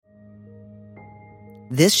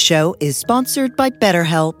This show is sponsored by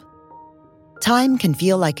BetterHelp. Time can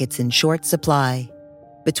feel like it's in short supply.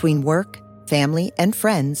 Between work, family, and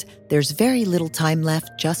friends, there's very little time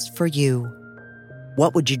left just for you.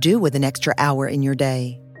 What would you do with an extra hour in your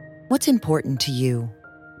day? What's important to you?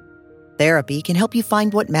 Therapy can help you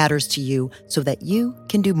find what matters to you so that you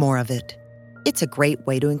can do more of it. It's a great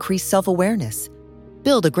way to increase self-awareness,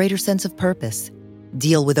 build a greater sense of purpose,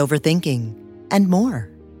 deal with overthinking, and more.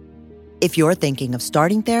 If you're thinking of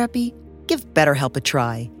starting therapy, give BetterHelp a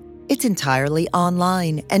try. It's entirely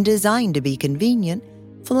online and designed to be convenient,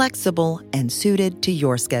 flexible, and suited to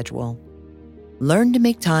your schedule. Learn to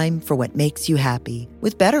make time for what makes you happy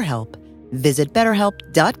with BetterHelp. Visit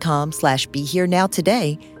BetterHelp.com/BeHereNow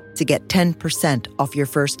today to get 10% off your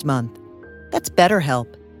first month. That's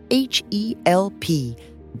BetterHelp,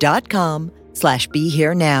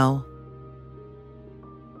 HELP.com/BeHereNow.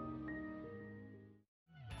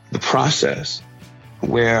 The process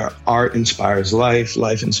where art inspires life,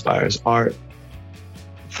 life inspires art,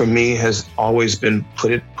 for me has always been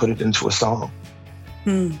put it into a song.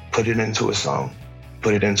 Put it into a song.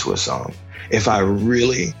 Put it into a song. If I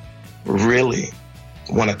really, really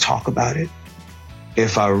want to talk about it,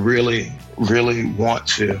 if I really, really want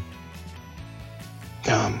to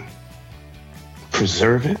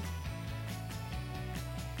preserve it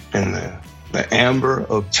in the amber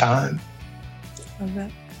of time, Love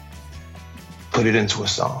that. put it into a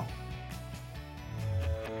song.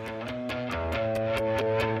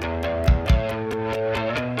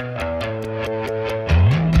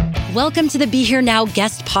 Welcome to the Be Here Now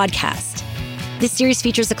guest podcast. This series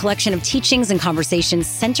features a collection of teachings and conversations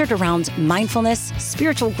centered around mindfulness,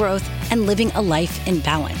 spiritual growth, and living a life in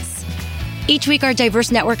balance. Each week, our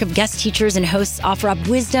diverse network of guest teachers and hosts offer up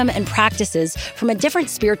wisdom and practices from a different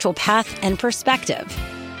spiritual path and perspective.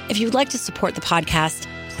 If you'd like to support the podcast,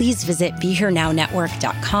 please visit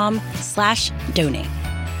BeHereNowNetwork.com/donate.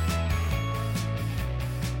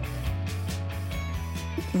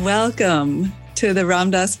 Welcome to the Ram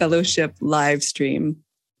Dass Fellowship live stream.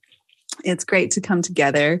 It's great to come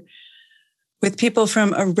together with people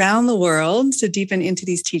from around the world to deepen into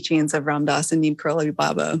these teachings of Ram Dass and Neem Karoli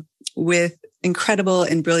Baba with incredible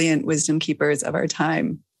and brilliant wisdom keepers of our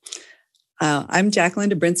time. I'm Jacqueline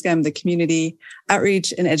Dobrinska. I'm the Community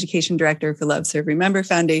Outreach and Education Director for Love, Serve, Remember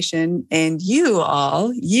Foundation. And you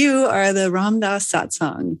are the Ram Dass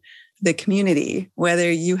Satsang, the community,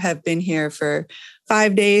 whether you have been here for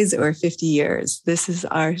 5 days or 50 years. This is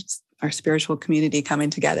our spiritual community coming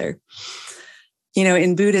together. You know,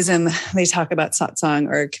 in Buddhism, they talk about satsang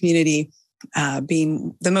or community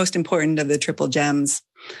being the most important of the triple gems.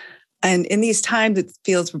 And in these times, it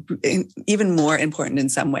feels even more important in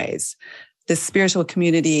some ways. The spiritual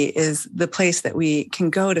community is the place that we can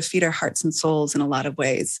go to feed our hearts and souls in a lot of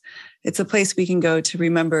ways. It's a place we can go to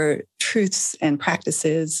remember truths and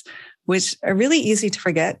practices, which are really easy to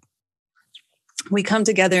forget. We come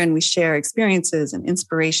together and we share experiences and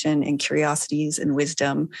inspiration and curiosities and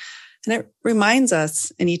wisdom. And it reminds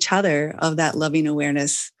us and each other of that loving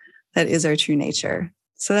awareness that is our true nature.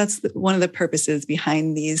 So that's one of the purposes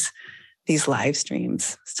behind these live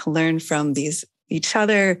streams, is to learn from each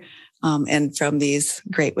other and from these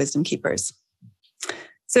great wisdom keepers.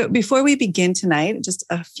 So before we begin tonight, just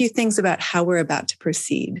a few things about how we're about to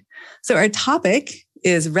proceed. So our topic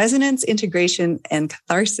is Resonance, Integration, and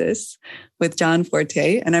Catharsis with John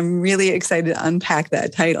Forte, and I'm really excited to unpack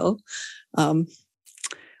that title.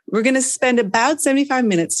 We're going to spend about 75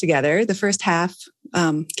 minutes together. The first half,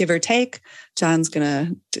 give or take, John's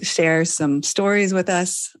going to share some stories with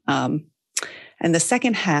us. And the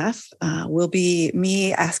second half will be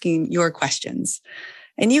me asking your questions.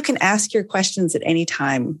 And you can ask your questions at any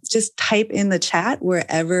time. Just type in the chat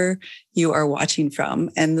wherever you are watching from.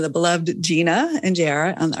 And the beloved Gina and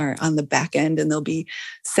JR are on the back end, and they'll be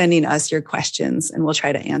sending us your questions, and we'll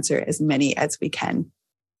try to answer as many as we can.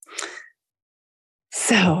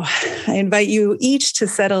 So I invite you each to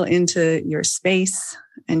settle into your space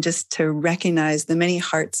and just to recognize the many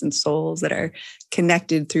hearts and souls that are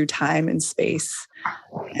connected through time and space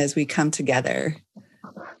as we come together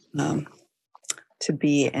to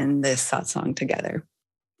be in this satsang together.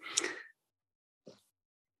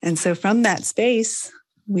 And so from that space,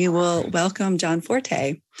 we will welcome John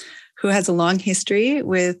Forte, who has a long history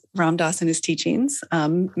with Ram Dass and his teachings.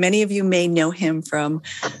 Many of you may know him from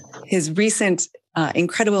his recent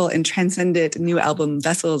incredible and transcendent new album,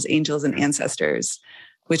 Vessels, Angels, and Ancestors,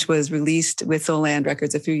 which was released with Soul Land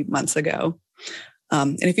Records a few months ago.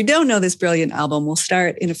 And if you don't know this brilliant album, we'll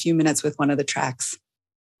start in a few minutes with one of the tracks.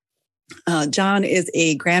 John is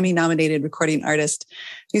a Grammy-nominated recording artist.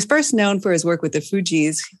 He's first known for his work with the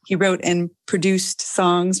Fugees. He wrote and produced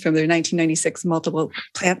songs from their 1996 multiple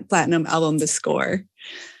platinum album, The Score.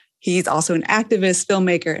 He's also an activist,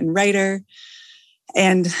 filmmaker, and writer.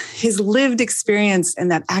 And his lived experience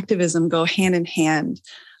and that activism go hand in hand.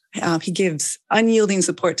 He gives unyielding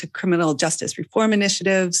support to criminal justice reform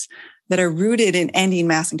initiatives that are rooted in ending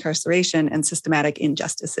mass incarceration and systematic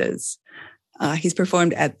injustices. He's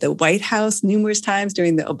performed at the White House numerous times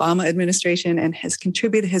during the Obama administration and has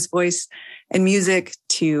contributed his voice and music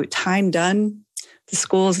to Time Done, the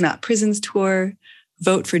Schools Not Prisons tour,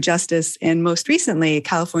 Vote for Justice, and most recently,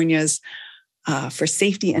 California's For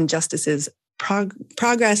Safety and Justice's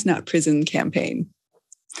Progress Not Prison campaign.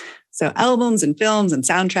 So albums and films and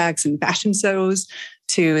soundtracks and fashion shows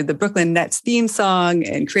to the Brooklyn Nets theme song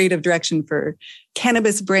and creative direction for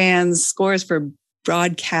cannabis brands, scores for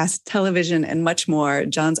broadcast television, and much more.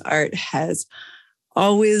 John's art has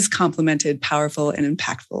always complemented powerful and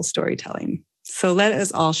impactful storytelling. So let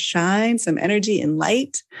us all shine some energy and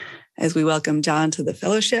light as we welcome John to the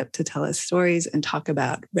fellowship to tell us stories and talk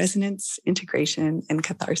about resonance, integration, and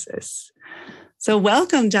catharsis. So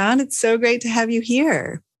welcome, John. It's so great to have you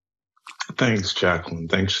here. Thanks, Jacqueline.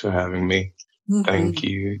 Thanks for having me. Mm-hmm. Thank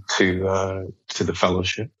you to the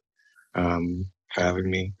fellowship for having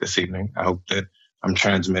me this evening. I hope that I'm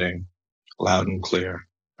transmitting loud and clear,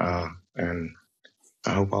 and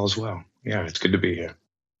I hope all's well. Yeah, it's good to be here.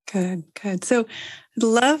 Good. So I'd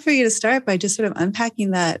love for you to start by just sort of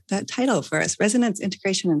unpacking that title for us, Resonance,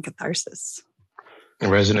 Integration, and Catharsis.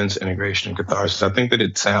 Resonance, Integration, and Catharsis. I think that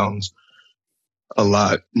it sounds a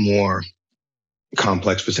lot more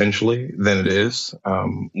complex potentially than it is.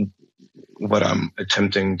 What I'm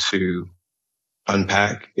attempting to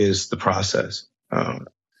unpack is the process.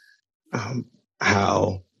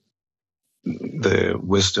 How the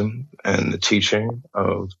wisdom and the teaching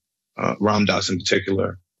of Ram Dass in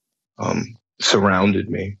particular surrounded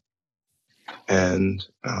me, and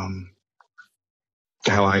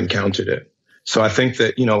how I encountered it. So I think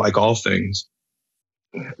that, like all things,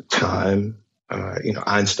 time,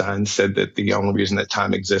 Einstein said that the only reason that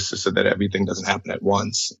time exists is so that everything doesn't happen at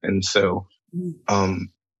once. And so,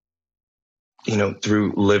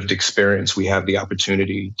 through lived experience, we have the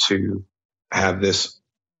opportunity to have this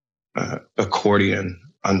accordion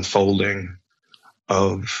unfolding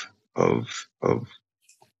of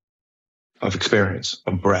experience,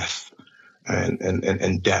 of breadth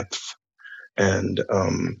and depth. And,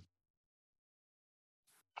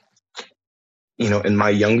 in my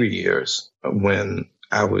younger years, when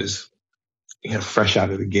I was, fresh out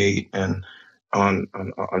of the gate and on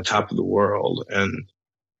top of the world, and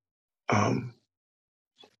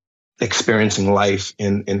experiencing life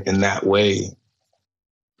in that way,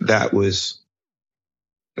 that was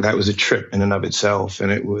a trip in and of itself,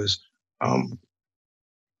 and it was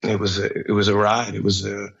a ride. It was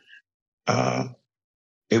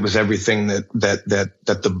everything that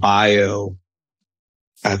the bio,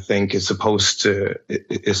 I think, is supposed to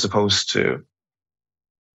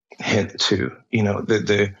hint to,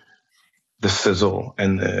 the sizzle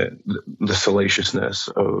and the salaciousness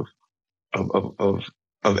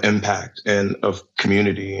of impact and of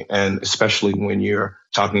community, and especially when you're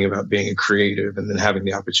talking about being a creative and then having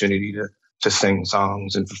the opportunity to sing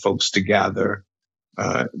songs and for folks to gather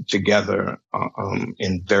together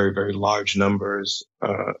in very, very large numbers.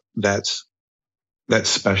 That's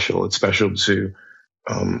special. It's special to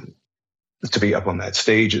be up on that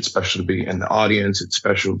stage. It's special to be in the audience. It's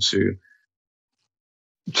special to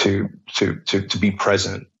be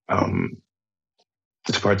present,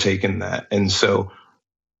 to partake in that. And so,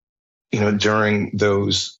 during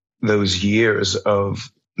those years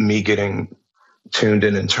of me getting tuned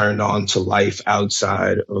in and turned on to life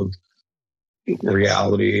outside of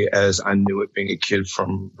reality as I knew it, being a kid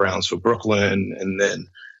from Brownsville, Brooklyn, and then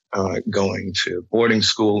going to boarding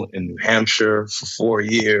school in New Hampshire for 4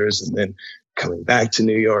 years, and then coming back to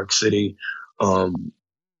New York City.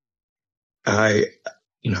 I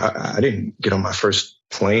didn't get on my first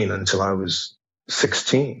plane until I was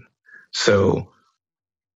 16. So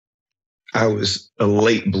I was a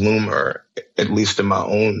late bloomer, at least in my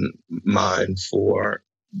own mind, for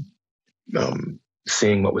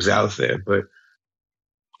seeing what was out there. But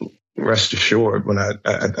rest assured, when I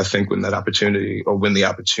think when that opportunity, or when the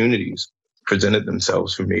opportunities presented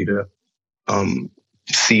themselves for me to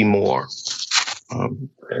see more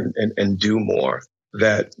and do more,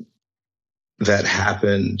 that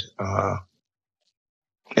happened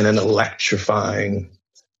in an electrifying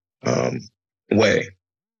way,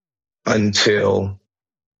 until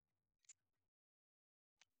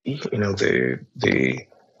the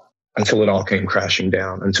until it all came crashing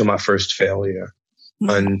down, until my first failure,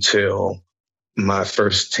 until my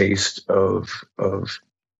first taste of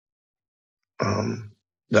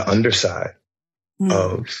the underside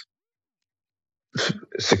of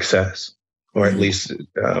success, or at least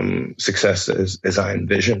success as I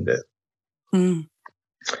envisioned it.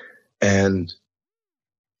 And,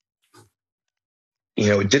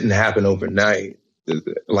 it didn't happen overnight.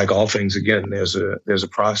 Like all things, again, there's a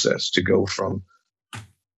process to go from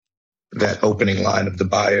that opening line of the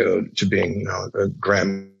bio to being a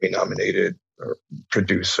Grammy-nominated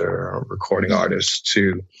producer or recording artist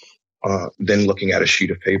to then looking at a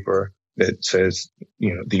sheet of paper that says,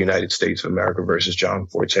 the United States of America versus John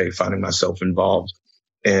Forte, finding myself involved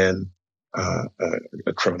in a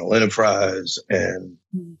criminal enterprise, and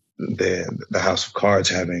then the House of Cards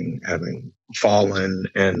having fallen,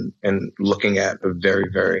 and looking at a very,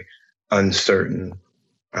 very uncertain,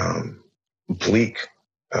 bleak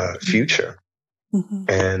future.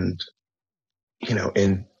 And,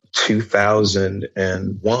 in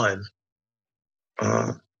 2001,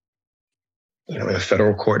 in a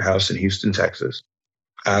federal courthouse in Houston, Texas,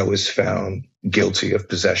 I was found guilty of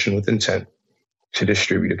possession with intent to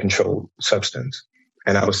distribute a controlled substance.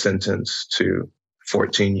 And I was sentenced to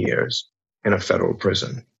 14 years in a federal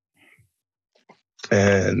prison.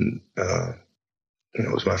 And,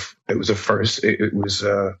 it was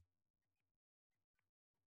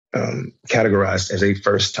categorized as a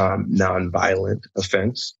first-time nonviolent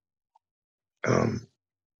offense,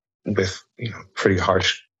 with, pretty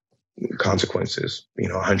harsh consequences,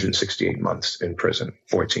 168 months in prison,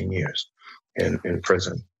 14 years in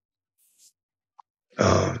prison.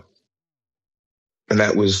 And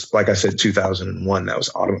that was, like I said, 2001. That was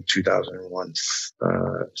autumn of 2001,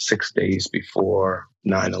 6 days before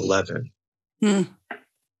 9/11.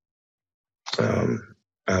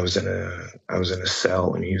 I was in a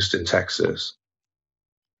cell in Houston, Texas,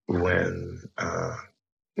 when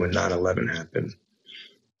 9/11 happened,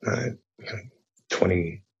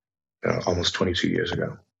 almost 22 years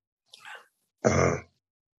ago.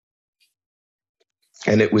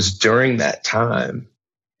 And it was during that time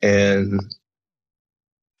in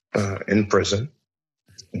prison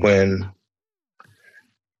when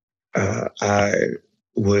I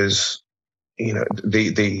was,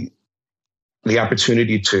 the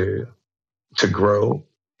opportunity to grow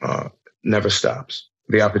never stops.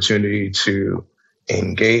 The opportunity to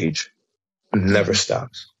engage never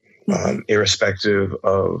stops, irrespective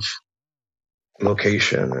of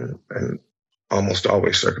location and almost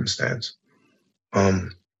always circumstance.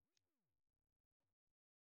 But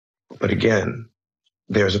again,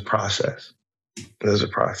 there's a process.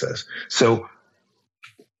 So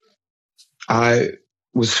I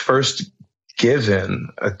was first given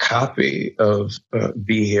a copy of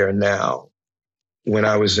Be Here Now when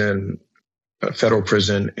I was in a federal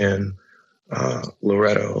prison in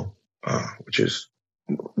Loretto, which is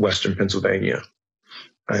Western Pennsylvania.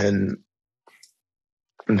 And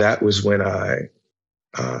that was when I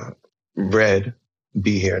read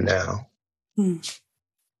Be Here Now.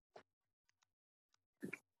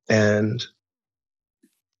 And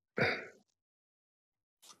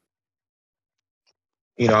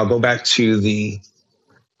I'll go back to the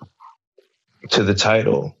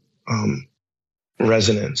title,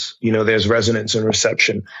 resonance. There's resonance and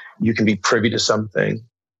reception. You can be privy to something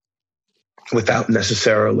without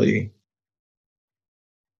necessarily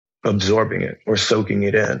absorbing it or soaking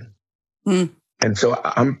it in. And so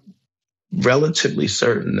I'm relatively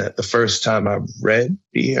certain that the first time I read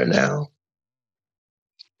Be Here Now,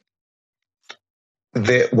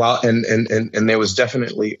 there was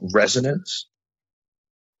definitely resonance.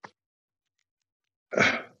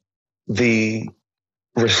 The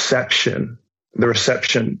reception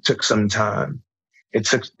took some time.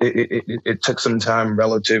 It took some time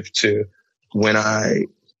relative to when I,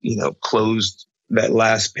 closed that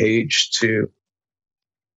last page to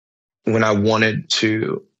when I wanted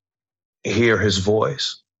to hear his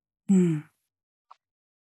voice. To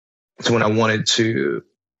when I wanted to,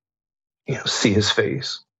 see his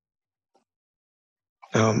face.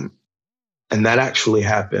 And that actually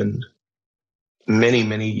happened many,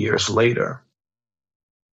 many years later.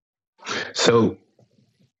 So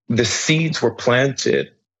the seeds were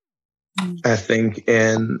planted, I think,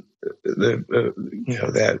 in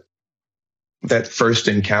that first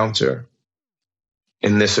encounter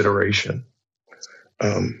in this iteration.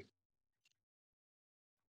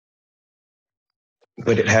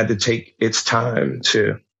 But it had to take its time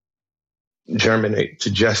to germinate, to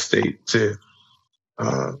gestate, to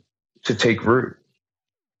take root.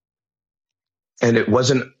 And it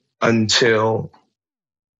wasn't until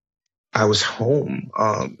I was home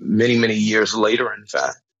many, many years later, in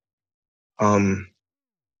fact.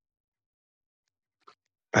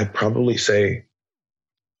 I'd probably say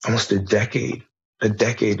almost a decade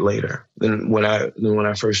later than when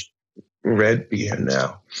I first read Be Here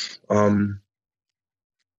Now,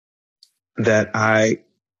 that I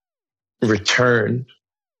returned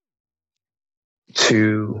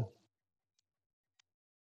to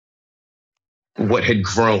what had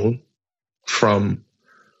grown from,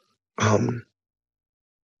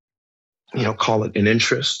 call it an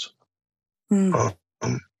interest.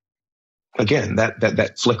 Again,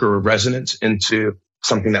 that flicker of resonance into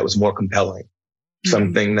something that was more compelling,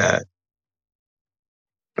 something that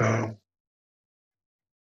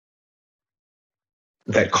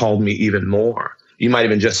that called me even more. You might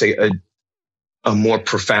even just say a more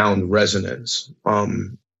profound resonance, a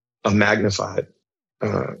magnified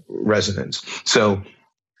resonance. So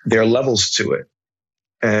there are levels to it.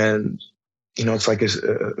 And, it's like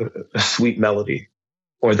a sweet melody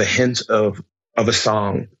or the hint of a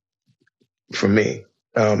song for me.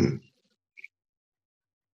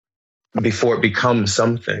 Before it becomes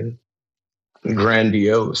something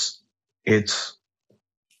grandiose, it's,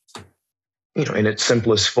 in its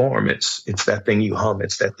simplest form, it's that thing you hum.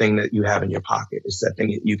 It's that thing that you have in your pocket. It's that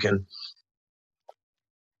thing that you can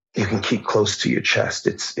keep close to your chest.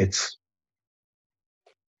 It's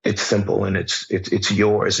simple and it's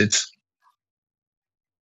yours. It's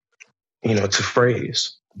a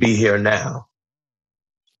phrase, be here now.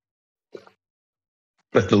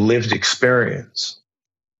 But the lived experience,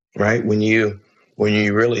 right? When you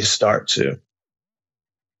really start to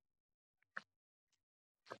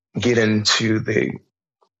get into the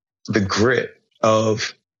grit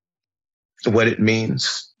of what it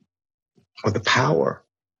means, or the power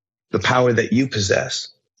that you possess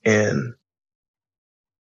in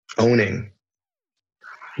owning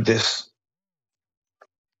this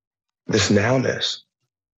nowness,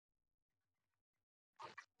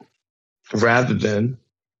 rather than,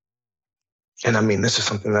 and I mean, this is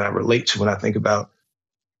something that I relate to when I think about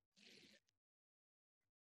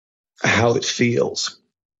how it feels.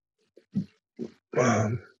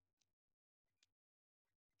 The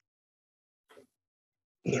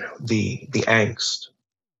angst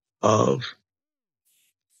of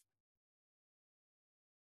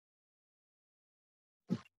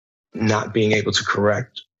not being able to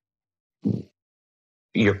correct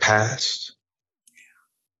your past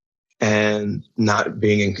and not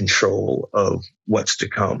being in control of what's to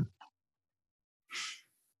come,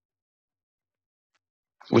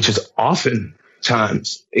 which is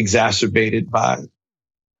oftentimes exacerbated by,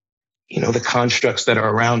 the constructs that are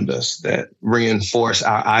around us that reinforce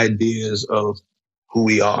our ideas of who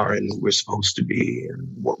we are and who we're supposed to be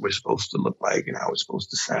and what we're supposed to look like and how we're supposed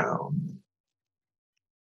to sound.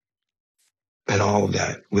 And all of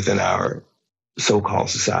that within our so-called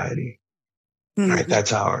society, right?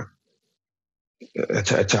 That's our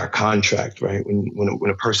contract, right? When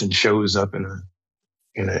a person shows up in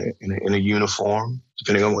a uniform,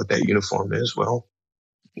 depending on what that uniform is, well,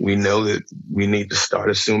 we know that we need to start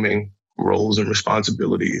assuming roles and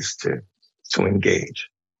responsibilities to engage.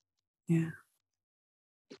 Yeah.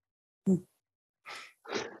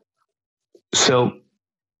 So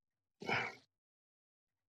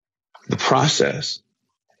the process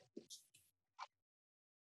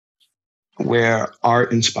where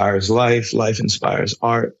art inspires life, life inspires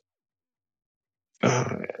art,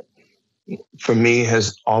 for me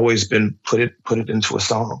has always been put it into a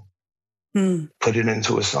song. Put it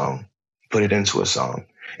into a song. Put it into a song.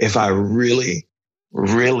 If I really,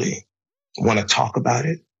 really want to talk about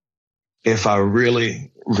it, if I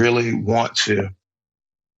really, really want to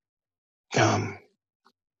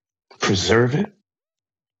preserve it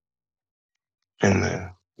in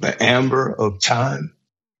the amber of time,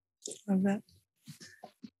 love that.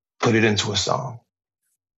 Put it into a song.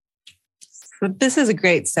 So this is a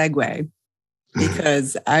great segue,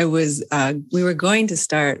 because we were going to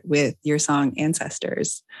start with your song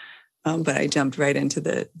Ancestors, but I jumped right into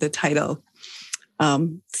the title.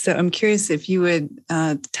 So I'm curious if you would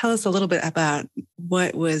tell us a little bit about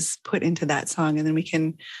what was put into that song, and then we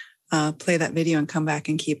can play that video and come back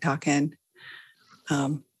and keep talking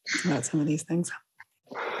about some of these things.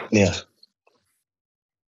 Yes.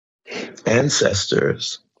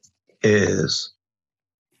 Ancestors is,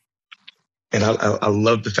 and I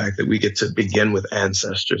love the fact that we get to begin with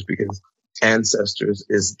Ancestors, because Ancestors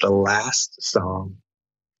is the last song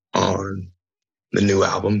on the new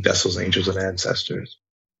album, Vessels, Angels, and Ancestors.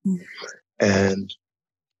 And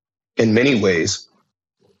in many ways,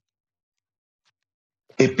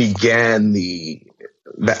 it began the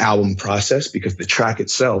album process, because the track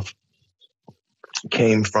itself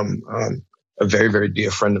came from a very, very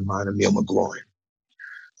dear friend of mine, Emil McGloin.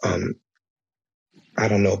 I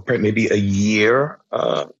don't know, maybe a year,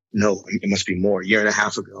 no, it must be more, a year and a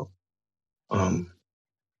half ago.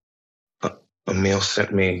 Emil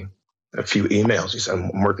sent me a few emails. He said,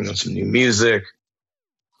 I'm working on some new music.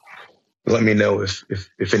 Let me know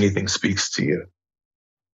if anything speaks to you.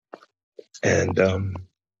 And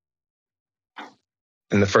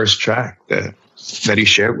the first track that he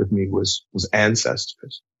shared with me was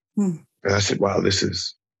Ancestors. And I said, wow, this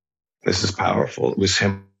is powerful. It was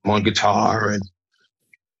him on guitar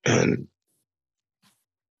and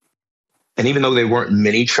even though they weren't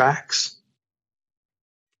many tracks,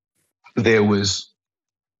 there was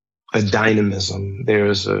a dynamism.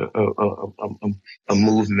 There's a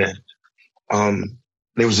movement.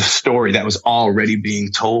 There was a story that was already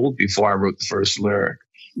being told before I wrote the first lyric.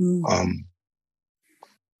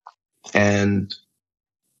 And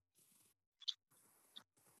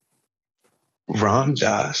Ram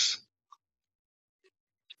Dass,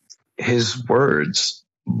 his words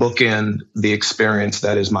bookend the experience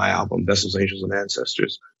that is my album, Vessels, Angels, and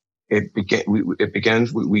Ancestors. It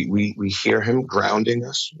begins. We hear him grounding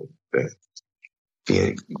us.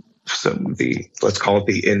 The let's call it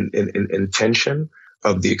the intention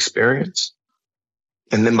of the experience,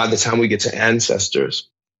 and then by the time we get to Ancestors,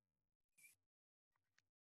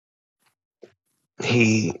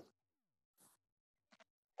 he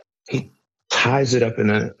ties it up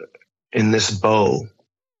in this bow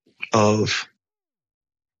of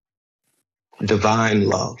divine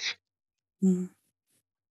love,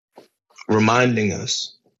 reminding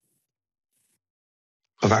us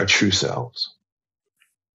of our true selves.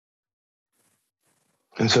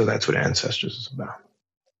 And so that's what Ancestors is about.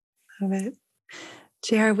 Love it.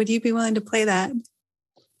 JR, would you be willing to play that?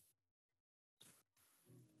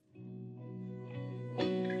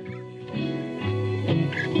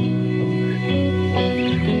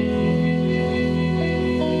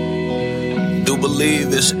 Do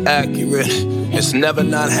believe it's accurate. It's never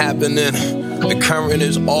not happening. The current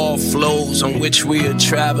is all flows on which we are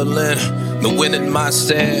traveling. The wind in my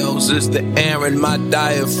sails is the air in my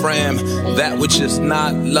diaphragm. That which is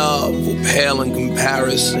not love will pale in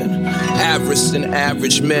comparison. Avarice and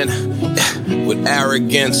average men with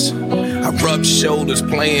arrogance. I rub shoulders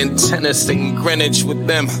playing tennis in Greenwich with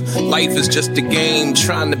them. Life is just a game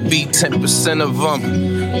trying to beat 10% of them.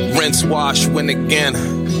 Rinse, wash, win again.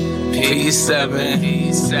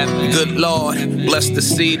 P7. Good Lord, bless the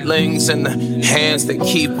seedlings and the hands that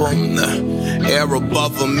keep them, the air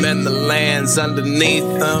above them and the lands underneath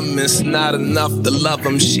them. It's not enough to love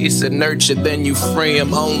them. She said nurture, then you free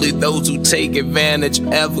them. Only those who take advantage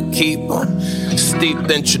ever keep them. Steeped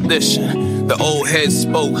in tradition, the old heads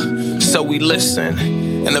spoke, so we listened.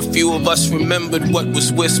 And a few of us remembered what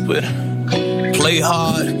was whispered. Play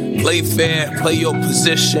hard, play fair, play your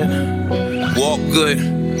position. Walk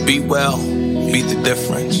good. Be well, be the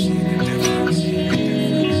difference.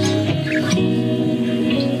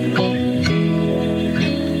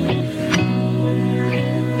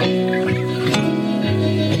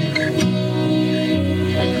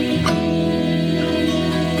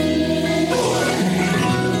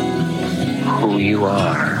 Who you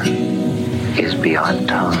are is beyond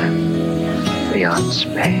time, beyond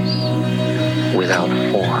space, without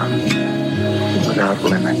form, without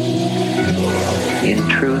limit. In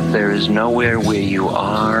truth, there is nowhere where you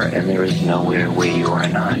are, and there is nowhere where you are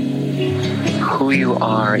not. Who you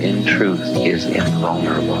are in truth is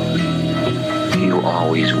invulnerable. You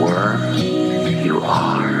always were, you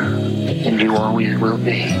are, and you always will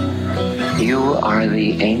be. You are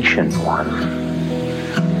the ancient one.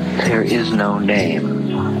 There is no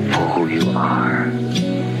name for who you are.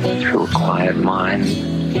 Through a quiet mind,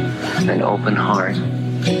 an open heart,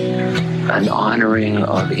 an honoring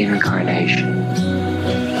of incarnation,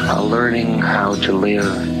 a learning how to live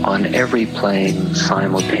on every plane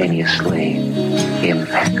simultaneously,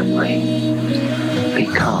 impeccably.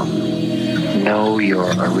 Know your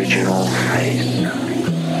original face.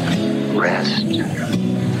 Rest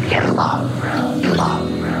in love, love,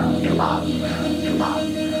 love, love.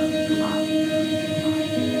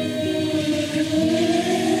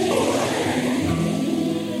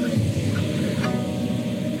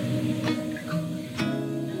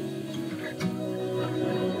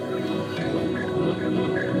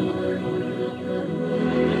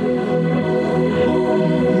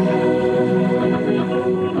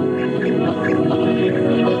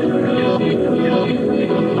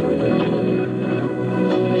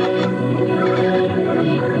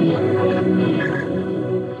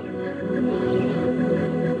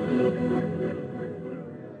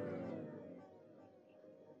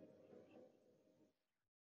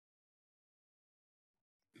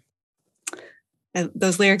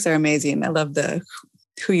 those lyrics are amazing. I love the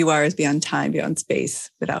who you are is beyond time, beyond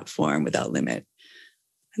space, without form, without limit,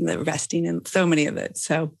 and the resting in so many of it.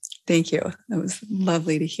 So thank you. That was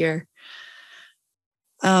lovely to hear.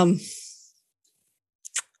 One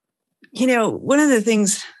of the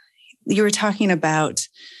things you were talking about,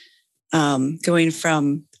 going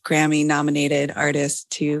from Grammy nominated artist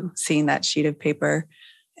to seeing that sheet of paper.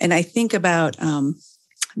 And I think about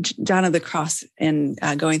John of the Cross and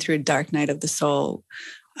going through a dark night of the soul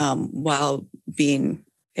while being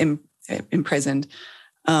imprisoned.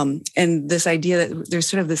 And this idea that there's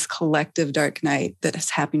sort of this collective dark night that is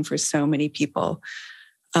happening for so many people.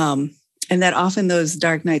 And that often those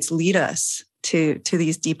dark nights lead us to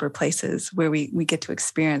these deeper places where we get to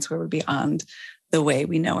experience, where we're beyond the way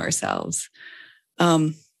we know ourselves.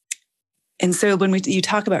 And so when you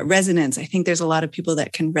talk about resonance, I think there's a lot of people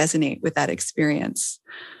that can resonate with that experience.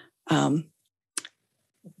 But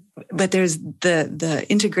there's the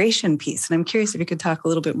integration piece. And I'm curious if you could talk a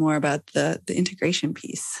little bit more about the integration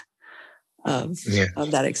piece of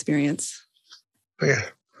that experience. Yeah.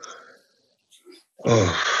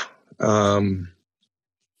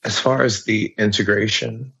 As far as the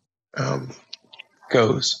integration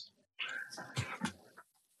goes,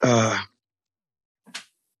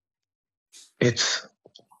 it's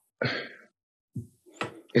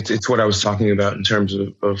what I was talking about in terms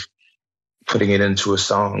of putting it into a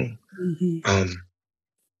song. Mm-hmm.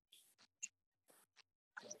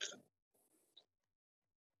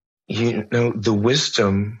 The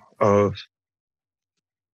wisdom of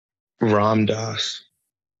Ram Dass,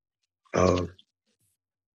 and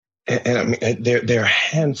I mean there are a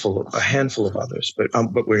handful of others,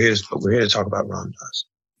 but we're here to talk about Ram Dass.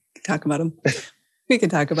 Talk about him. We can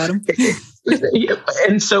talk about him.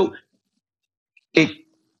 And so it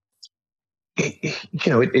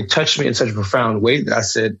touched me in such a profound way that I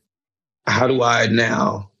said, how do I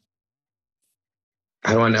now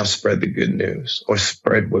spread the good news, or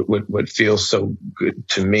spread what feels so good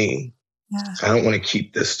to me? Yeah. I don't want to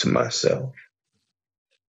keep this to myself.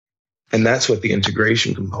 And that's what the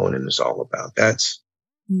integration component is all about. That's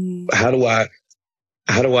how do I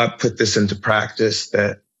put this into practice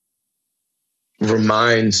that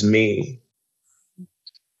reminds me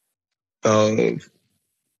of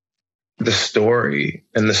the story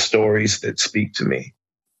and the stories that speak to me.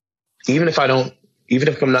 Even if I'm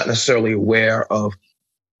not necessarily aware of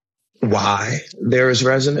why there is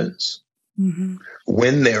resonance, mm-hmm.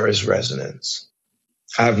 when there is resonance,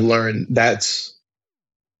 I've learned I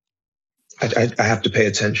have to pay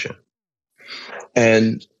attention.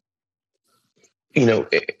 And,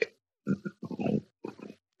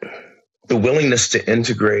 the willingness to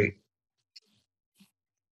integrate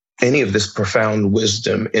any of this profound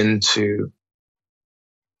wisdom into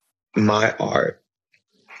my art,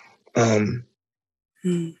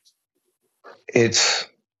 it's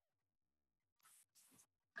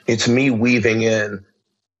me weaving in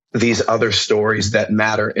these other stories that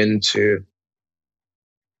matter into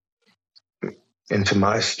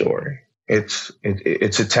my story. It's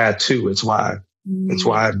a tattoo. It's why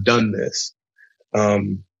I've done this.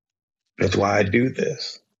 It's why I do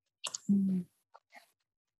this.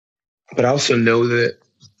 But I also know that,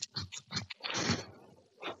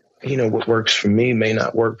 what works for me may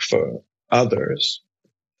not work for others.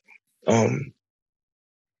 And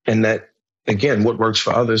that, again, what works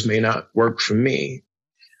for others may not work for me.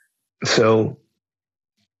 So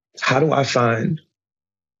how do I find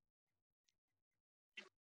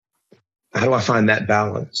that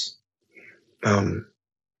balance,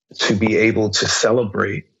 to be able to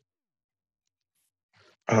celebrate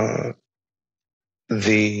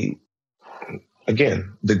the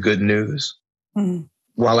good news, mm-hmm.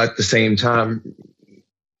 while at the same time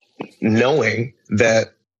knowing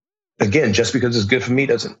that, again, just because it's good for me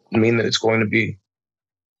doesn't mean that it's going to be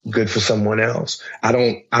good for someone else. I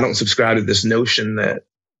don't subscribe to this notion that,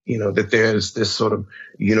 that there's this sort of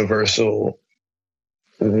universal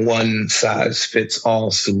one size fits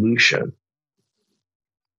all solution.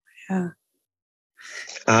 Yeah.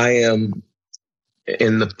 I am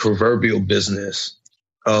in the proverbial business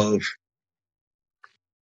of,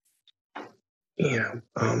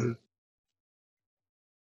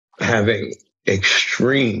 having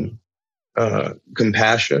extreme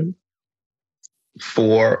compassion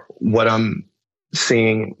for what I'm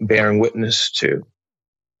seeing, bearing witness to,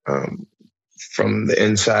 from the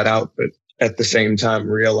inside out, but at the same time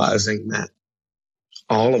realizing that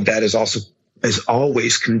all of that is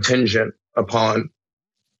always contingent upon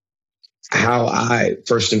how I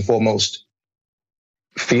first and foremost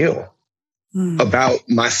feel about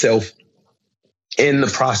myself in the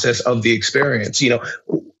process of the experience.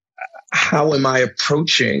 how am I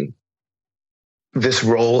approaching this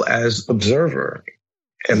role as observer?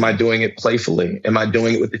 Am I doing it playfully? Am I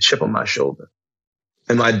doing it with the chip on my shoulder?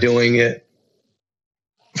 Am I doing it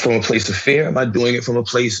from a place of fear? Am I doing it from a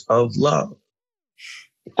place of love?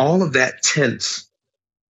 All of that tints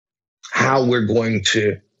how we're going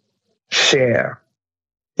to share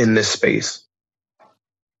in this space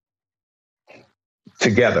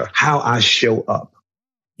together, how I show up.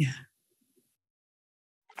 Yeah.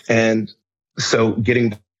 And so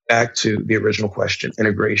getting back to the original question,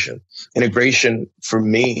 integration. Integration for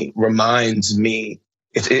me reminds me,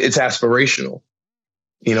 it's aspirational.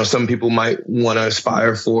 You know, some people might want to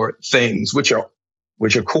aspire for things which are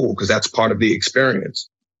cool because that's part of the experience.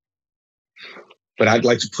 But I'd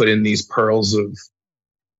like to put in these pearls of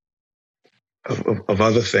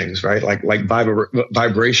other things, right? Like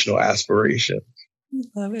vibrational aspiration.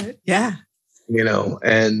 Love it. Yeah. You know,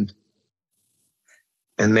 and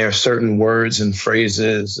there are certain words and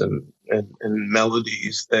phrases and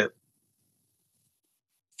melodies that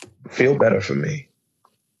feel better for me.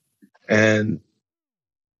 And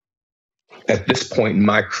at this point in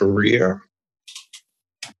my career,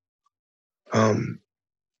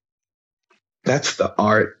 that's the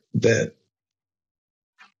art that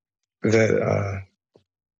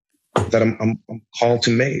I'm called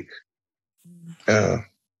to make.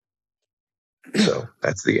 So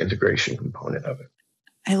that's the integration component of it.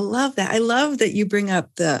 I love that. I love that you bring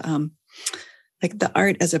up the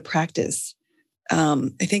art as a practice.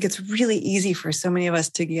 I think it's really easy for so many of us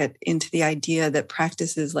to get into the idea that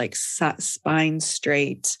practice is like spine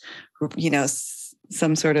straight, you know,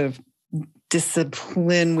 some sort of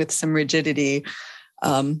discipline with some rigidity.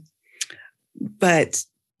 But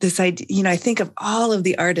this idea, you know, I think of all of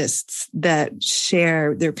the artists that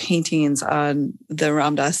share their paintings on the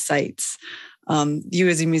Ram Dass sites. You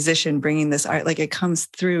as a musician bringing this art, like it comes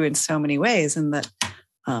through in so many ways, and that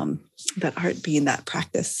art being that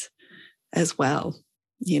practice as well,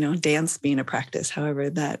 you know, dance being a practice, however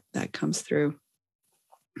that comes through.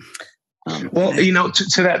 Well, you know,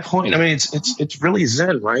 to that point, I mean, it's really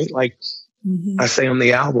Zen, right? Like I say on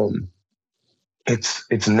the album,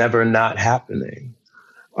 it's never not happening.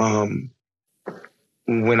 When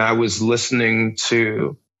I was listening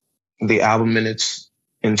to the album in its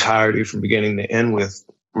entirety from beginning to end with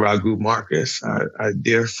Raghu Marcus, a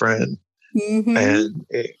dear friend and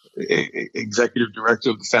executive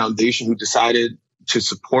director of the foundation who decided to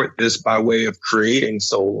support this by way of creating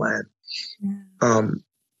Soul Land.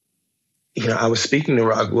 You know, I was speaking to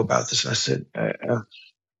Raghu about this, and I said,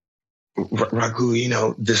 Raghu, you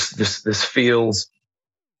know, this feels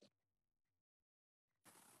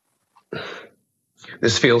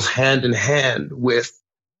hand in hand with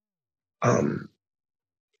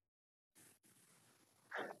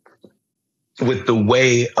the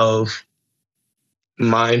way of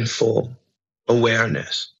mindful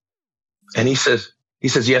awareness. And he says,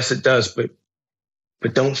 yes, it does, but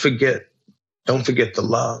don't forget the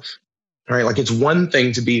love, right? Like it's one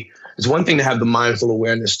thing to have the mindful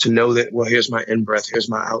awareness to know that, well, here's my in breath, here's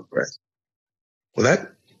my out breath. Well,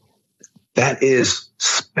 that is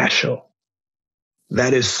special.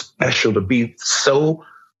 That is special to be so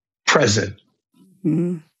present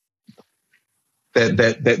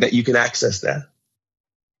that you can access that.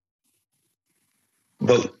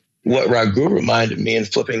 But what Raghu reminded me in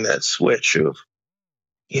flipping that switch of,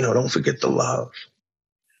 you know, don't forget the love.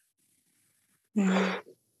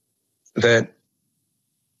 That's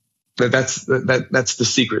the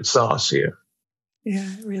secret sauce here. Yeah,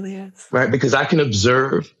 it really is. Right? Because I can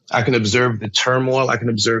observe the turmoil, I can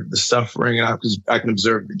observe the suffering, and I can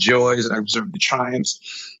observe the joys, and I observe the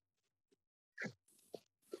triumphs.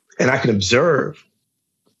 And I can observe.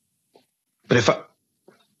 But if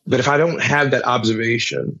I don't have that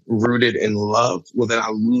observation rooted in love, well, then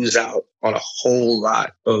I lose out on a whole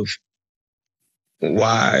lot of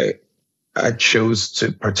why I chose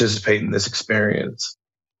to participate in this experience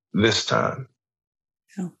this time.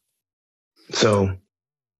 Yeah. So,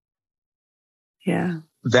 yeah,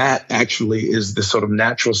 that actually is the sort of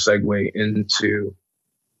natural segue into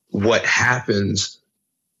what happens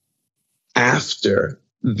after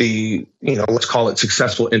the, you know, let's call it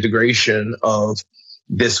successful integration of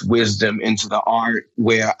this wisdom into the art,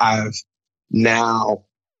 where I've now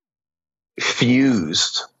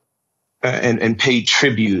fused and paid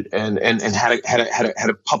tribute and had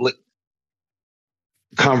a public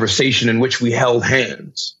conversation in which we held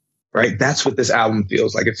hands, right? That's what this album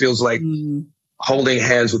feels like. It feels like holding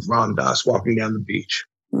hands with Ram Dass walking down the beach.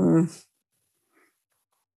 And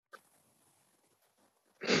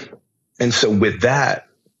so with that,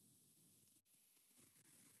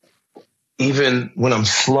 even when I'm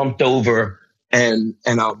slumped over and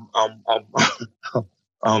I'm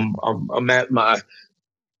at my,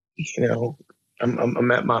 you know,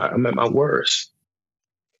 I'm at my worst.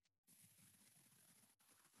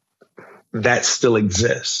 That still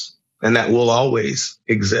exists, and that will always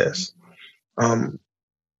exist. But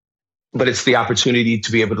it's the opportunity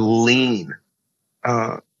to be able to lean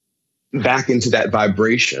back into that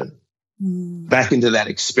vibration, back into that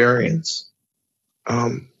experience,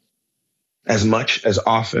 as much, as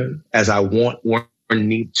often as I want or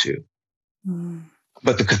need to.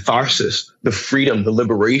 But the catharsis, the freedom, the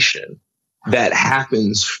liberation that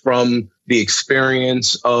happens from the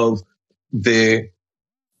experience of the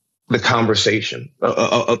conversation,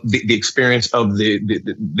 the experience of the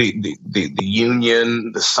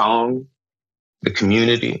union, the song, the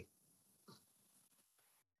community.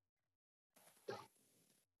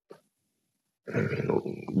 I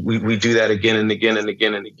mean, we do that again and again and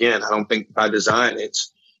again and again. I don't think by design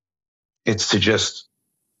it's to just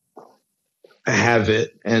have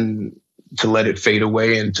it and to let it fade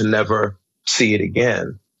away and to never see it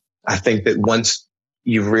again. I think that once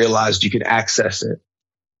you've realized you can access it,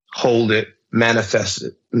 hold it, manifest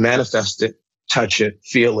it, touch it,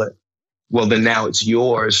 feel it, well, then now it's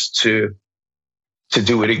yours to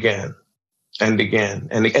do it again and again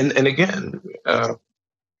and again.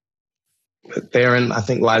 Therein, I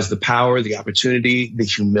think, lies the power, the opportunity, the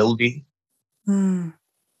humility. Yeah.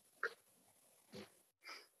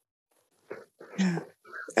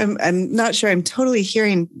 I'm not sure I'm totally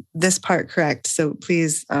hearing this part correct, so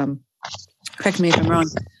please correct me if I'm wrong.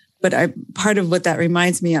 But part of what that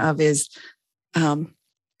reminds me of is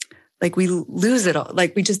like we lose it all,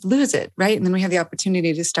 like we just lose it, right? And then we have the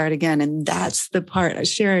opportunity to start again. And that's the part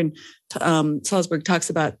Sharon Salzberg talks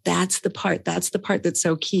about. That's the part that's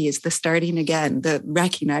so key, is the starting again, the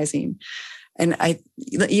recognizing. And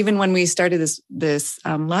even when we started this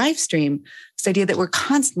live stream, this idea that we're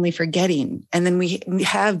constantly forgetting, and then we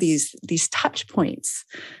have these touch points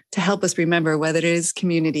to help us remember, whether it is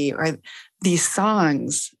community or these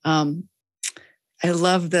songs. I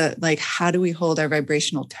love how do we hold our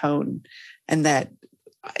vibrational tone, and that,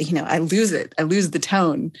 I lose it. I lose the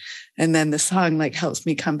tone. And then the song helps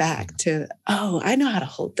me come back to, oh, I know how to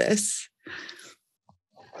hold this.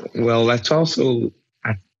 Well, that's also,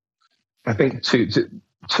 I think to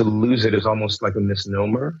lose it is almost like a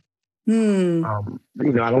misnomer. I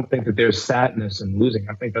don't think that there's sadness in losing.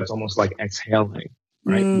 I think that's almost like exhaling,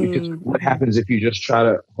 right? Because what happens if you just try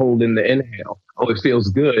to hold in the inhale? Oh, it feels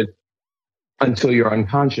good until you're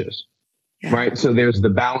unconscious, right? So there's the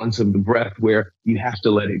balance of the breath where you have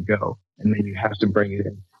to let it go, and then you have to bring it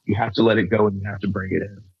in. You have to let it go, and you have to bring it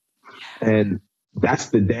in. And that's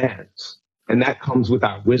the dance. And that comes with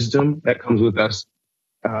our wisdom. That comes with us,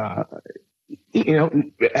 having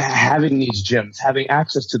these gems, having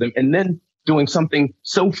access to them, and then doing something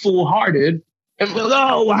so foolhardy. And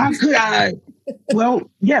oh, how could I? Well,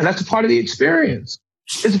 yeah, that's a part of the experience.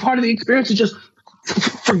 It's a part of the experience to just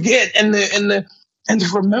forget and to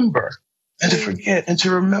remember, and to forget and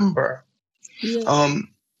to remember. Yeah.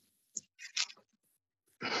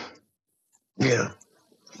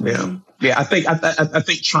 I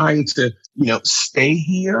think trying to stay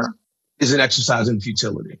here is an exercise in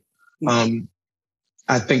futility. I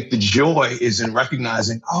think the joy is in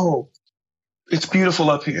recognizing, oh, it's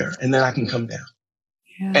beautiful up here, and then I can come down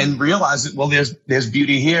and realize that, well, there's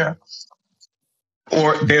beauty here,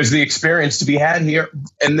 or there's the experience to be had here,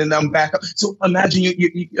 and then I'm back up. So imagine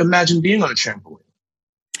you imagine being on a trampoline.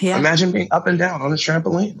 Yeah. Imagine being up and down on a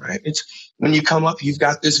trampoline, right? It's when you come up, you've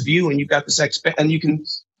got this view, and you've got this and you can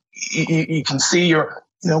see your,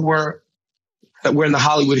 we're in the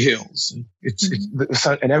Hollywood Hills. It's the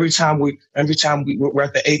sun, and every time we're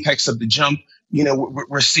at the apex of the jump,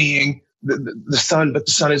 we're seeing the sun, but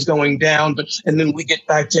the sun is going down. And then we get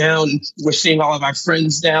back down, and we're seeing all of our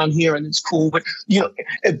friends down here, and it's cool. But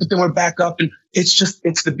but then we're back up, and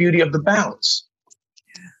it's the beauty of the bounce.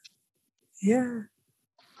 Yeah.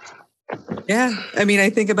 Yeah. I mean, I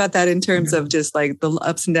think about that in terms of just the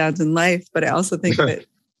ups and downs in life, but I also think of it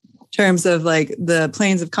in terms of the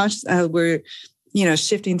planes of consciousness. We're,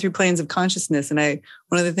 shifting through planes of consciousness. And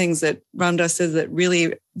one of the things that Ram Dass says that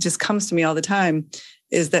really just comes to me all the time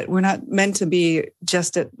is that we're not meant to be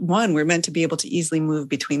just at one. We're meant to be able to easily move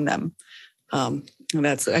between them. And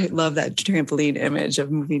I love that trampoline image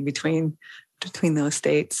of moving between those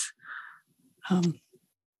states. Yeah.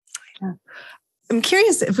 I'm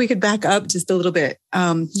curious if we could back up just a little bit.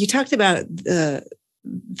 You talked about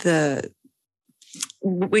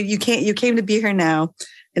you came to Be Here Now,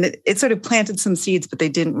 and it sort of planted some seeds, but they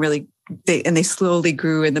didn't really, they slowly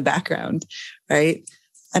grew in the background, right?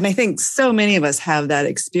 And I think so many of us have that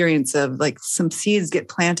experience of like some seeds get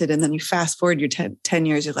planted and then you fast forward your 10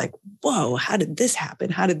 years, you're like, whoa, how did this happen?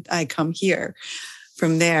 How did I come here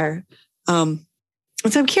from there? And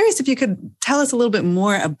so I'm curious if you could tell us a little bit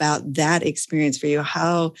more about that experience for you,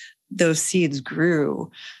 how those seeds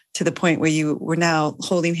grew to the point where you were now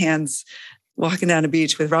holding hands, walking down a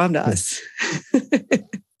beach with Ram Dass.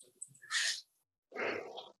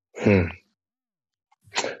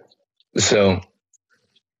 So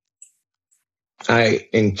I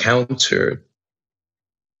encountered,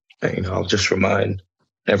 I'll just remind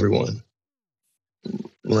everyone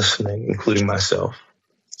listening, including myself,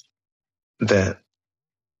 that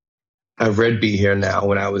I read Be Here Now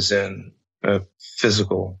when I was in a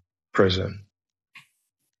physical prison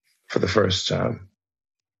for the first time.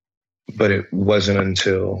 But it wasn't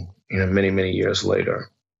until, many, many years later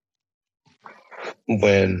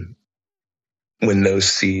when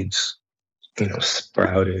those seeds,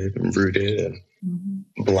 sprouted and rooted and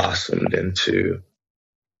blossomed into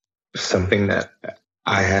something that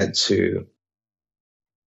I had to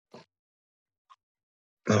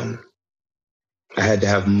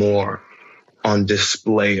have more on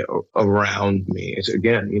display around me. It's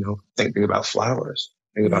again, thinking about flowers.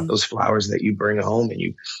 Think about those flowers that you bring home and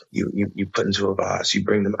you put into a vase. You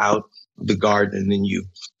bring them out of the garden and then you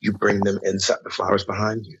bring them inside the flowers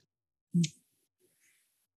behind you.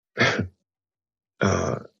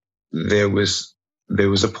 There was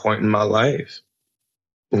a point in my life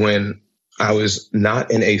when I was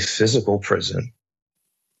not in a physical prison.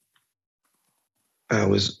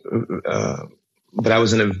 But I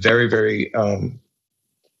was in a very, very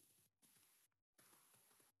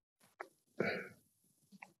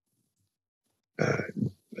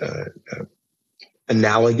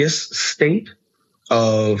analogous state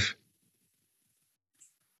of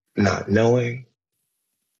not knowing,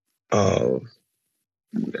 of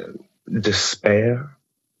despair,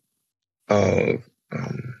 of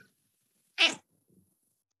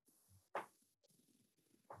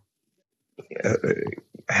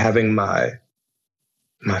having my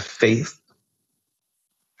faith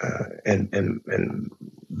and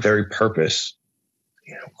very purpose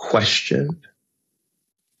questioned.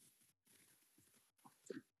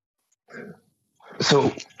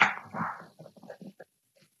 So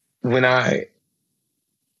when I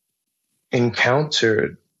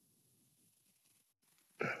encountered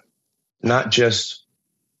not just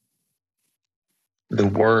the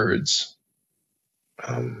words,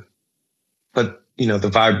 but the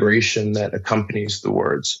vibration that accompanies the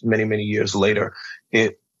words many, many years later,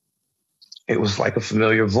 it was like a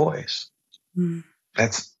familiar voice.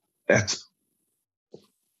 That's it.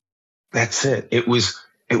 It was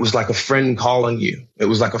like a friend calling you. It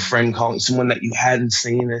was like a friend calling someone that you hadn't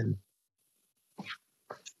seen in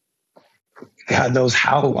God knows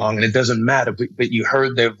how long, and it doesn't matter, but you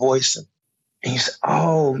heard their voice and you said,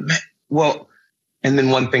 oh, man, well, and then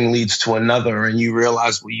one thing leads to another and you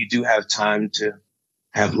realize, well, you do have time to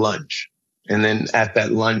have lunch. And then at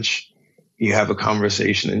that lunch, you have a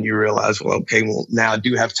conversation and you realize, well, okay, well, now I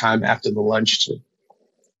do have time after the lunch to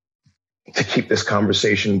keep this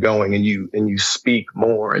conversation going, and you speak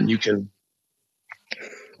more and you can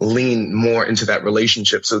lean more into that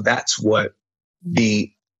relationship. So that's what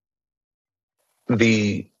I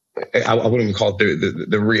wouldn't even call it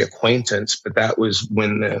the reacquaintance, but that was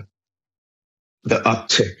when the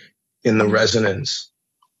uptick in the resonance,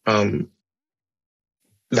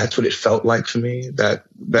 that's what it felt like for me.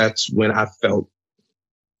 That's when I felt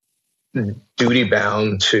duty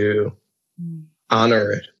bound to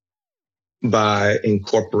honor it by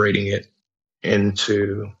incorporating it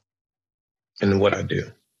into what I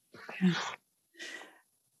do. Yeah.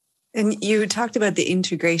 And you talked about the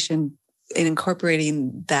integration and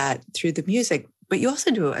incorporating that through the music, but you also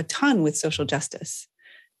do a ton with social justice.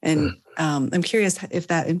 And I'm curious if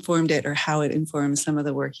that informed it or how it informs some of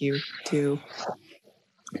the work you do.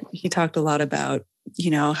 He talked a lot about,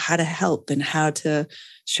 how to help and how to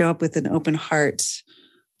show up with an open heart,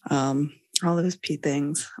 all those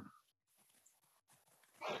things.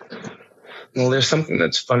 Well, there's something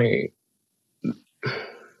that's funny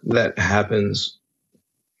that happens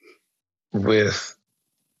with,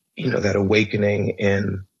 that awakening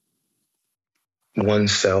in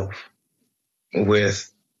oneself with,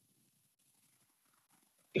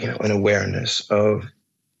 an awareness of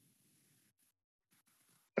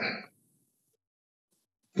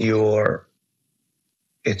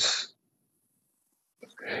it's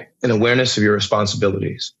an awareness of your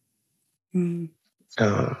responsibilities. Not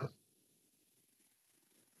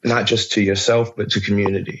just to yourself, but to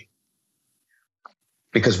community.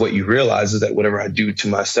 Because what you realize is that whatever I do to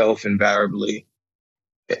myself invariably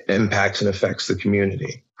impacts and affects the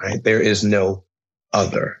community, right? There is no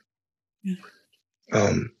other.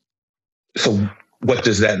 So what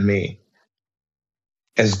does that mean?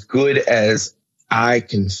 As good as I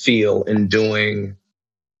can feel in doing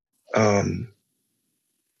or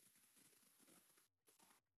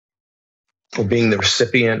being the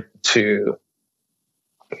recipient to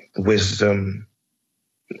wisdom,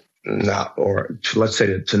 let's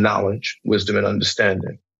say to knowledge, wisdom, and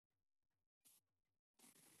understanding.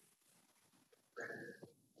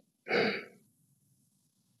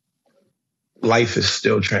 Life is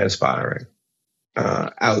still transpiring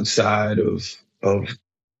outside of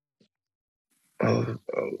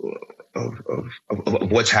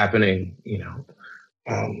what's happening,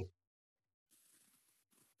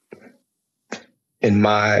 in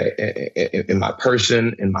my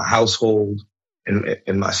person, in my household,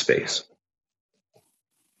 in my space.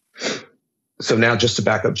 So now, just to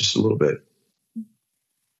back up just a little bit,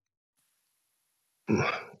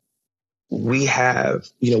 we have,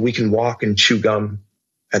 we can walk and chew gum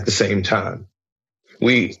at the same time.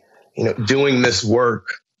 We, doing this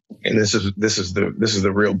work, and this is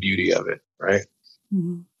the real beauty of it, right?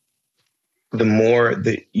 Mm-hmm. The more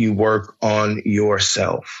that you work on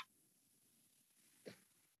yourself,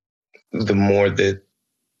 the more that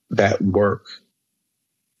work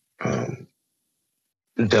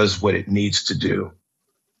does what it needs to do.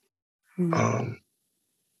 Mm-hmm.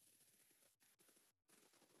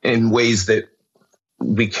 In ways that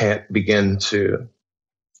we can't begin to,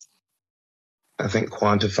 I think,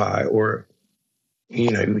 quantify, or,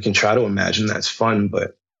 we can try to imagine. That's fun,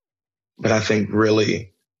 but I think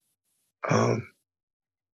really, the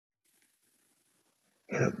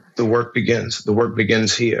work begins. The work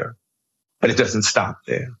begins here, but it doesn't stop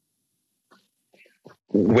there.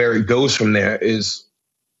 Where it goes from there is,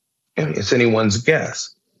 it's anyone's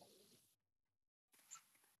guess.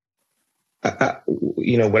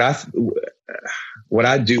 What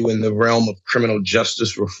I do in the realm of criminal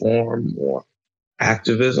justice reform or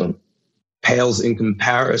activism pales in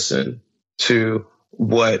comparison to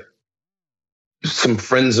what some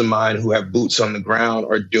friends of mine who have boots on the ground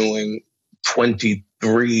are doing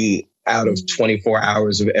 23 out of 24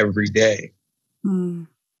 hours of every day. Mm.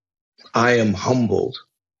 I am humbled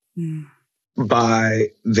by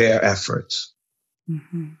their efforts.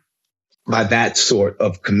 Mm-hmm. By that sort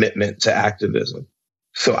of commitment to activism.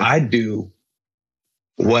 So I do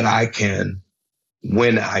what I can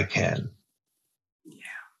when I can. Yeah.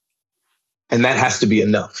 And that has to be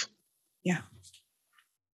enough. Yeah.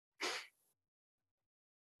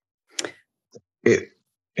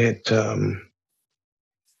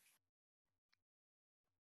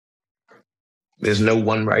 There's no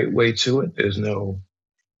one right way to it. There's no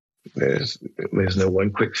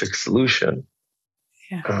one quick fix solution.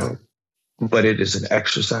 Yeah. But it is an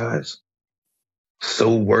exercise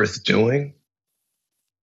so worth doing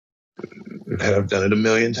that I've done it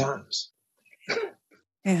 1,000,000 times.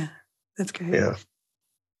 Yeah, that's great. Yeah.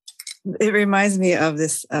 It reminds me of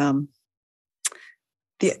this, the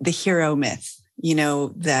hero myth,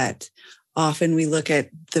 that often we look at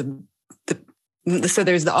so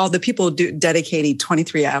there's all the people dedicating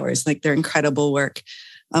 23 hours, like their incredible work.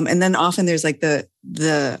 And then often there's like the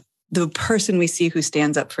person we see who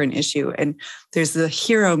stands up for an issue. And there's the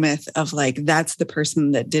hero myth of like, that's the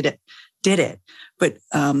person that did it. But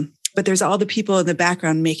there's all the people in the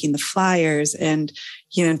background making the flyers and,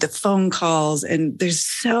 the phone calls. And there's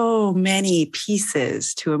so many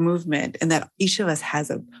pieces to a movement, and that each of us has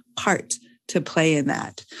a part to play in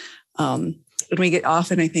that. And we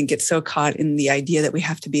often, I think, get so caught in the idea that we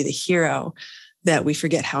have to be the hero that we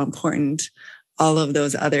forget how important all of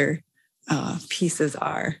those other pieces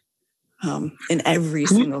are. In every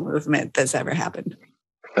single movement that's ever happened.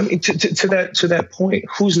 I mean, to that point,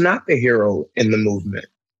 who's not the hero in the movement?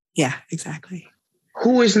 Yeah, exactly.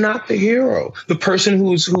 Who is not the hero? The person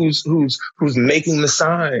who's making the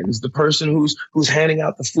signs, the person who's handing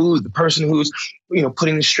out the food, the person who's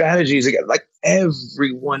putting the strategies together. Like,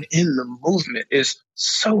 everyone in the movement is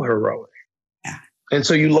so heroic. Yeah. And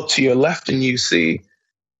so you look to your left and you see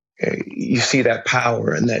that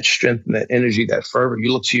power and that strength and that energy, that fervor.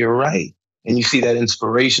 You look to your right and you see that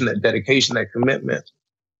inspiration, that dedication, that commitment.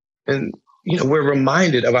 And, we're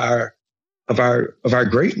reminded of our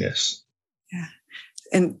greatness. Yeah.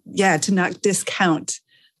 And to not discount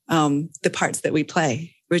the parts that we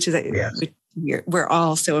play, which is, yes. We're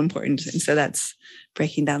all so important. And so that's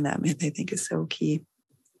breaking down that myth, I think, is so key.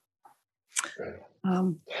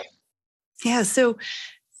 So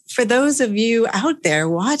for those of you out there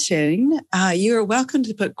watching, you are welcome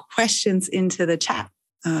to put questions into the chat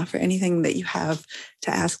for anything that you have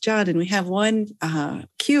to ask John. And we have one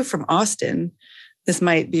cue from Austin. This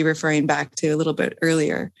might be referring back to a little bit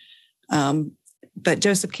earlier. But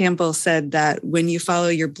Joseph Campbell said that when you follow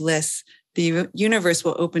your bliss, the universe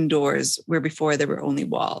will open doors where before there were only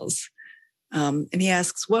walls. And he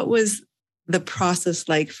asks, what was the process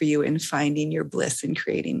like for you in finding your bliss in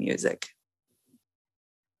creating music?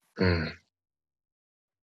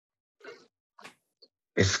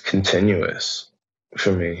 It's continuous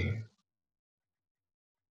for me.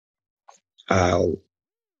 I'll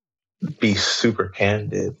be super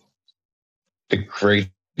candid. The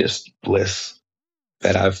greatest bliss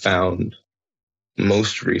that I've found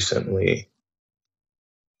most recently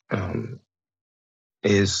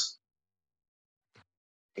is,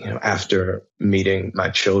 after meeting my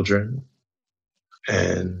children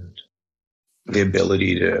and the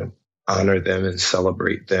ability to honor them and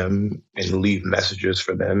celebrate them and leave messages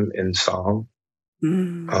for them in song.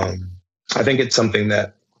 I think it's something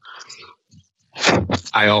that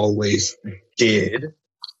I always did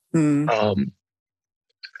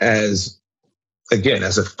as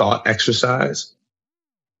a thought exercise,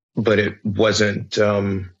 but it wasn't,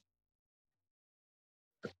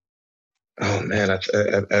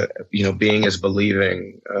 Being is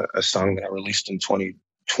Believing, a song that I released in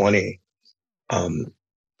 2020.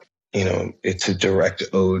 It's a direct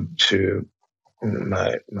ode to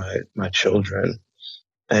my children.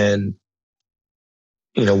 And,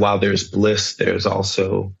 while there's bliss, there's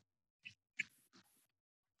also,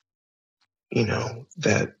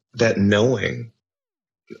 that knowing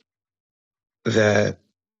that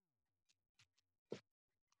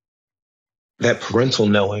parental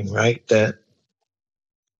knowing, right? That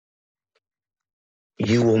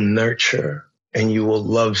you will nurture and you will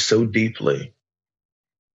love so deeply.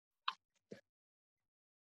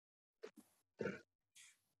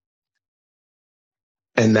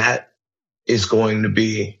 And that is going to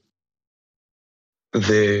be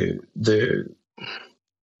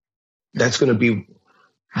that's going to be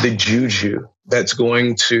the juju that's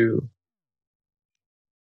going to,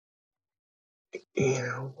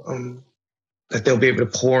 that they'll be able to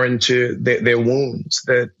pour into their wounds,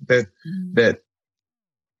 that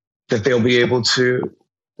they'll be able to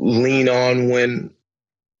lean on when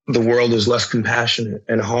the world is less compassionate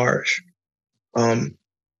and harsh. But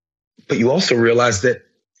you also realize that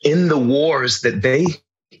in the wars that they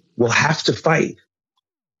will have to fight,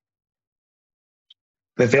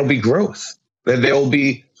 that there'll be growth, that there'll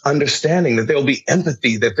be understanding, that there'll be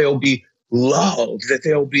empathy, that there'll be love, that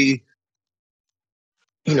there'll be,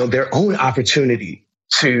 their own opportunity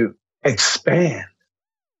to expand.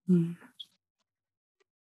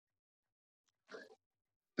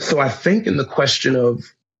 So I think in the question of,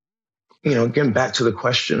 again, back to the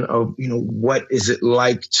question of, what is it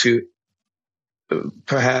like to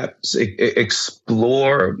perhaps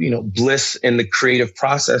explore, bliss in the creative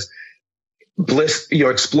process.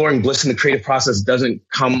 Exploring bliss in the creative process doesn't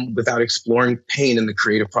come without exploring pain in the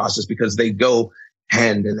creative process, because they go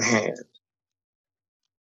hand in hand.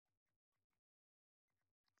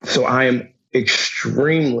 So I am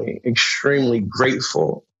extremely, extremely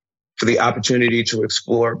grateful for the opportunity to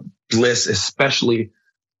explore bliss, especially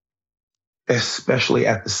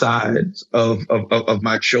at the sides of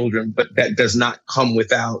my children. But that does not come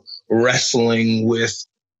without wrestling with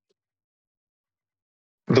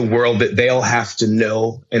the world that they'll have to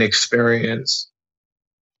know and experience,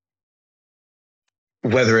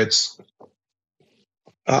 whether it's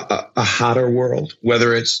a hotter world,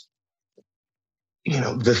 whether it's,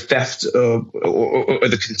 the theft of, or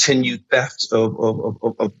the continued theft of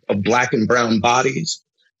Black and brown bodies,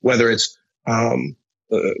 whether it's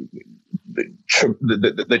the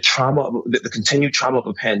trauma, the continued trauma of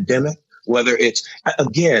a pandemic, whether it's,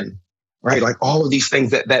 again, right, like all of these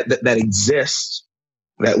things that exist,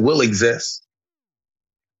 that will exist,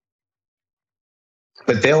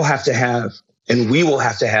 but they'll have to have, and we will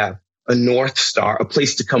have to have, a North Star, a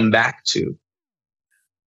place to come back to.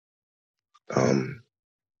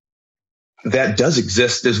 That does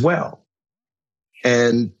exist as well,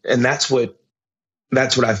 and that's what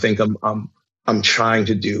I think I'm trying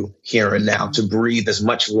to do here and now, to breathe as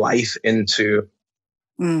much life into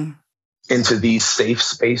these safe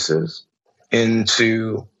spaces,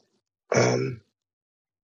 into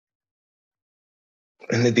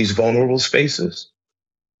these vulnerable spaces,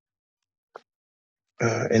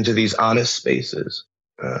 into these honest spaces,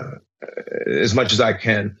 as much as I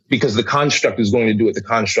can, because the construct is going to do what the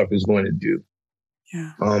construct is going to do.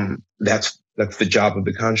 Yeah. That's the job of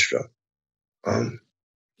the construct.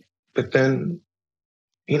 But then,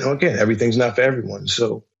 again, everything's not for everyone.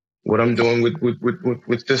 So what I'm doing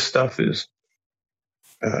with this stuff is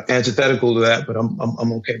antithetical to that, but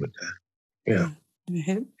I'm okay with that. Yeah.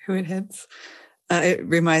 Who it hits. It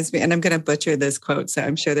reminds me, and I'm going to butcher this quote, so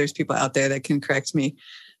I'm sure there's people out there that can correct me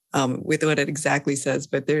with what it exactly says.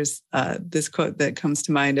 But there's this quote that comes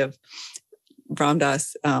to mind of Ram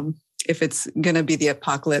Dass. If it's going to be the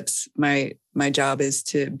apocalypse, my job is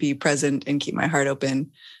to be present and keep my heart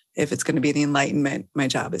open. If it's going to be the enlightenment, my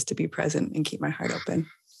job is to be present and keep my heart open.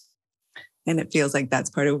 And it feels like that's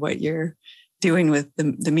part of what you're doing with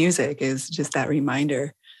the music, is just that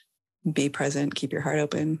reminder: be present, keep your heart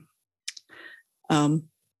open.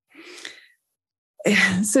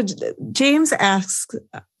 So James asks,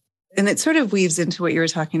 and it sort of weaves into what you were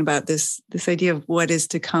talking about, this idea of what is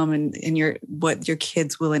to come and what your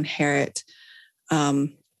kids will inherit.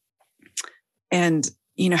 And,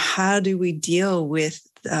 how do we deal with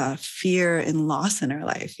fear and loss in our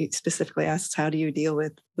life? He specifically asks, how do you deal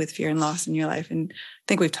with fear and loss in your life? And I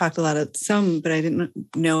think we've talked a lot of some, but I didn't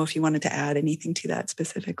know if you wanted to add anything to that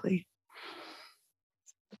specifically.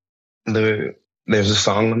 There's a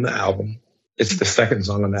song on the album. It's the second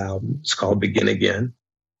song on the album. It's called Begin Again.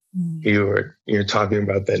 You're talking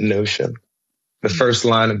about that notion. The first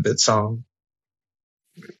line of that song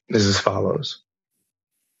is as follows.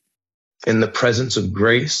 In the presence of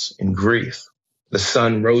grace and grief, the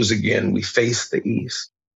sun rose again. We face the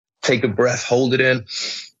east. Take a breath, hold it in,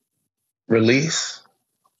 release.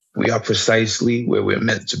 We are precisely where we're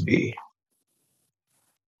meant to be.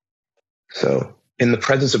 So, in the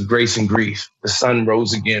presence of grace and grief, the sun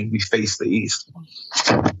rose again, we face the east.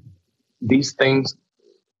 These things,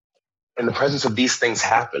 in the presence of these things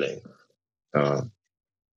happening, so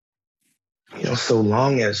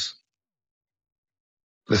long as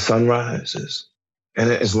the sun rises,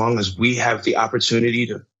 and as long as we have the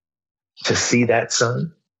opportunity to see that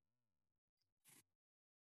sun,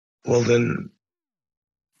 well, then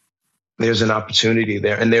there's an opportunity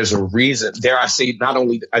there, and there's a reason. Dare I say, not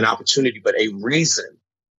only an opportunity, but a reason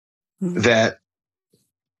that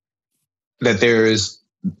there is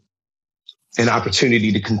an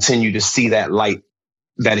opportunity to continue to see that light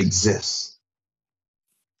that exists.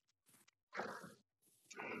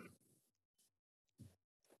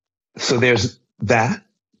 So there's that,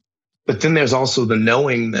 but then there's also the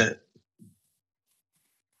knowing that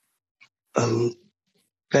the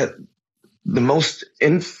most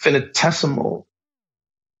infinitesimal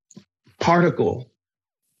particle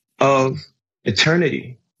of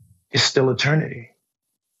eternity is still eternity.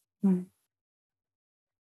 And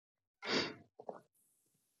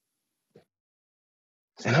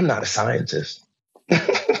I'm not a scientist,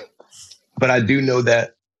 but I do know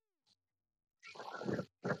that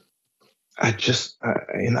I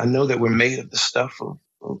know that we're made of the stuff of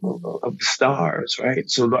the stars, right?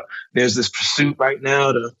 So there's this pursuit right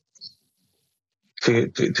now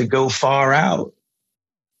to go far out.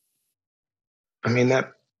 I mean,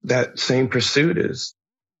 that same pursuit is,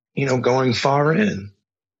 going far in.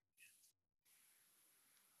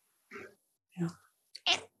 Yeah.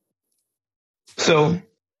 So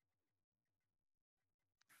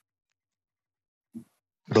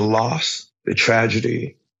the loss, the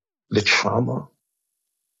tragedy, the trauma,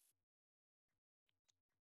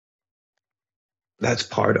 that's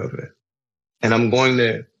part of it. And I'm going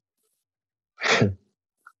to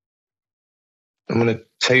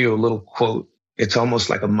tell you a little quote. It's almost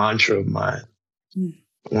like a mantra of mine.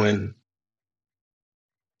 When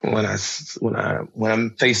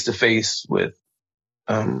I'm face to face with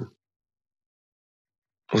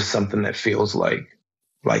something that feels like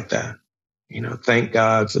that. Thank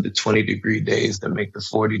God for the 20-degree days that make the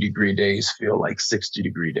 40-degree days feel like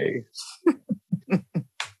 60-degree days.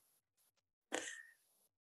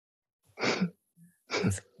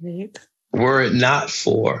 That's great. Were it not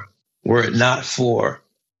for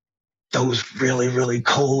those really, really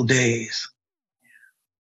cold days,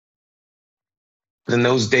 then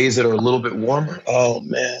those days that are a little bit warmer, oh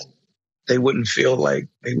man, they wouldn't feel like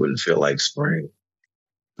spring.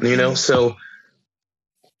 So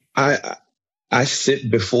I sit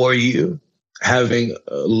before you having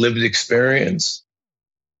a lived experience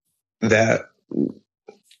that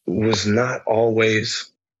was not always,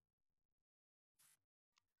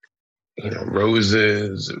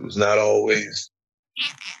 roses. It was not always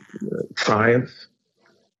triumph.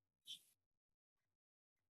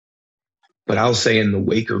 But I'll say in the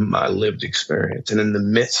wake of my lived experience and in the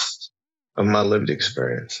midst of my lived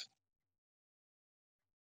experience,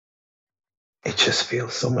 it just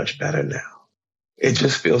feels so much better now. It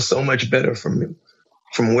just feels so much better from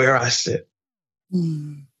where I sit.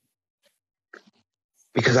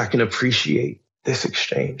 Because I can appreciate this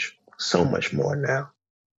exchange so much more now.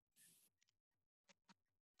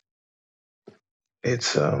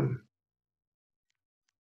 it's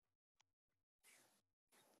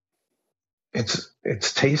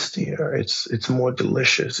tastier. It's more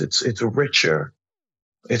delicious. It's richer.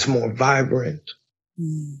 It's more vibrant.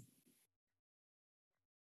 Mm.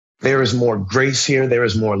 There is more grace here. There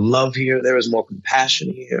is more love here. There is more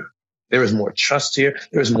compassion here. There is more trust here.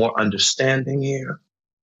 There is more understanding here.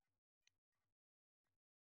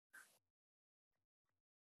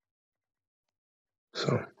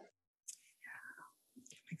 So,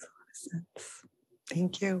 Makes a lot of sense.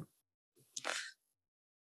 Thank you.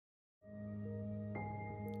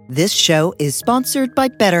 This show is sponsored by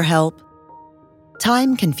BetterHelp.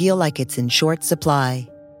 Time can feel like it's in short supply.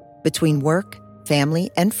 Between work, family,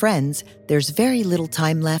 and friends, there's very little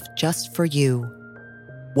time left just for you.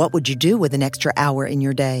 What would you do with an extra hour in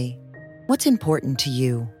your day? What's important to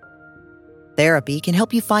you? Therapy can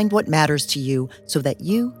help you find what matters to you so that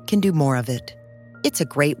you can do more of it. It's a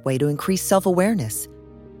great way to increase self-awareness,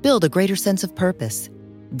 build a greater sense of purpose,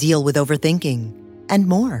 deal with overthinking, and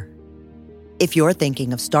more. If you're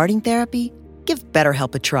thinking of starting therapy, give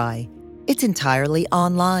BetterHelp a try. It's entirely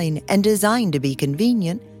online and designed to be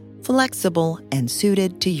convenient, flexible, and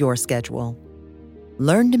suited to your schedule.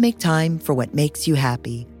 Learn to make time for what makes you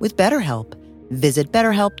happy with BetterHelp. Visit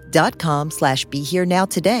BetterHelp.com/BeHereNow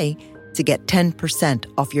today to get 10%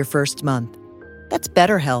 off your first month. That's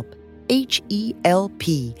BetterHelp,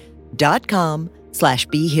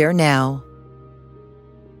 HELP.com/BeHereNow.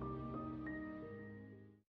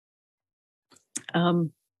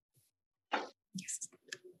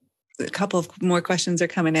 A couple of more questions are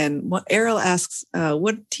coming in. Errol asks,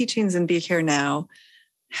 what teachings in Be Here Now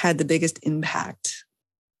had the biggest impact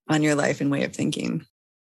on your life and way of thinking?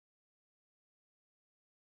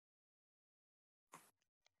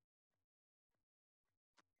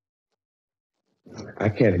 I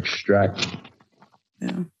can't extract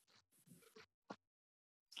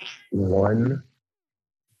one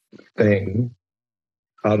thing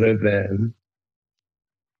other than,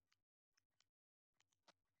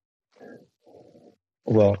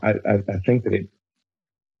 well, I think that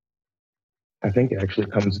I think it actually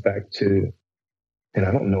comes back to, and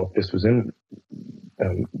I don't know if this was in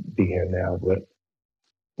Be Here Now, but,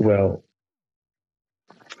 well,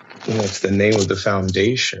 it's the name of the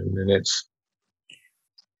foundation, and it's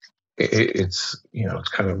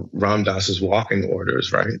kind of Ram Dass's walking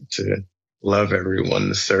orders, right? To love everyone,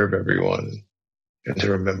 to serve everyone, and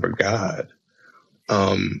to remember God.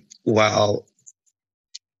 While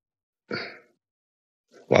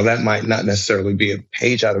that might not necessarily be a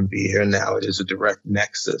page out of Be Here Now, it is a direct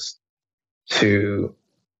nexus to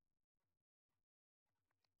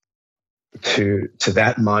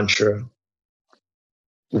that mantra,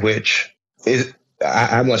 which is,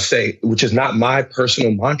 I must say, which is not my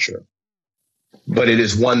personal mantra, but it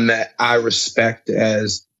is one that I respect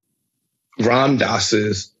as Ram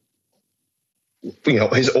Dass's,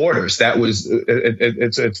 his orders. That was,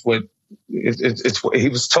 it's what he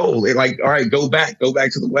was told. Like, all right, go back to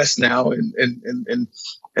the West now, and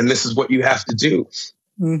this is what you have to do.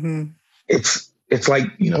 Mm-hmm. It's like,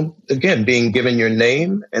 again, being given your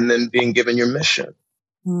name and then being given your mission.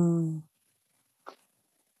 Mm.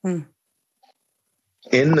 Mm.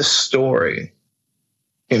 In the story,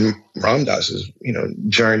 in Ram Dass's,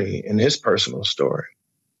 journey, in his personal story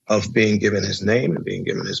of being given his name and being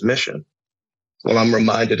given his mission, well, I'm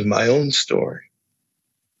reminded of my own story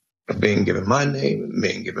of being given my name and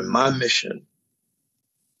being given my mission.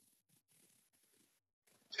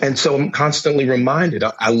 And so I'm constantly reminded.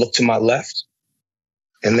 I look to my left,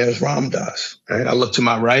 and there's Ram Dass, right? I look to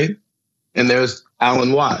my right, and there's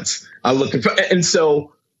Alan Watts. And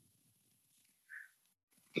so,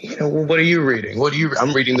 what are you reading?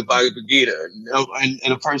 I'm reading the Bhagavad Gita,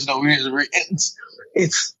 and a person over here is reading.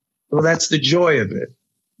 Well, that's the joy of it.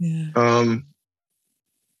 Yeah.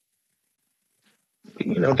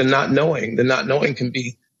 The not knowing can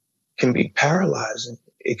be paralyzing.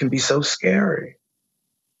 It can be so scary,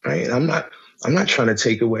 right? And I'm not trying to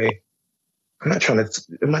take away. I'm not trying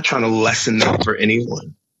to lessen that for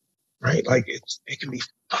anyone, right? Like it can be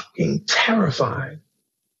fucking terrifying.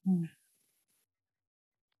 Mm.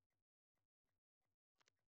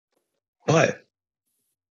 But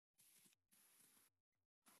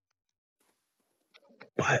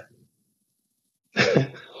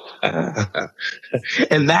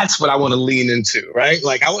and that's what I want to lean into, right?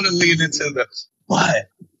 Like I want to lean into the what,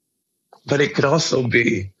 but it could also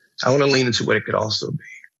be, I want to lean into what it could also be.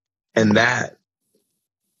 And that,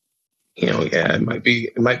 it might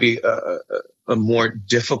be a more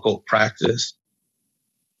difficult practice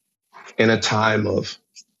in a time of,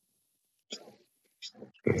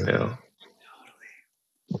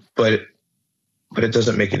 but but it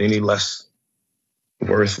doesn't make it any less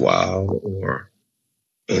worthwhile or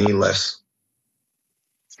any less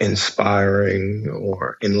inspiring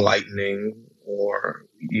or enlightening or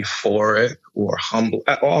euphoric or humble.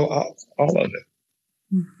 All of it.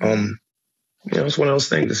 Mm-hmm. It's one of those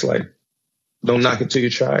things. It's like, don't knock it till you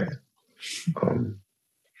try it.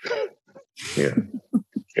 Yeah.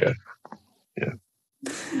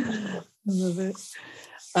 I love it.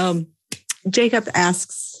 Jacob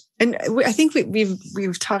asks, and I think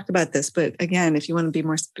we've talked about this, but again, if you want to be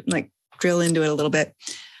more drill into it a little bit,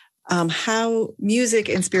 how music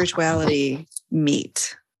and spirituality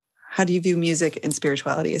meet. How do you view music and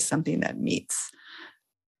spirituality as something that meets?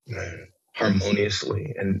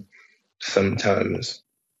 Harmoniously, and sometimes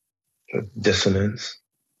with dissonance.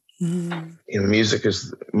 Mm-hmm. Music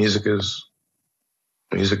is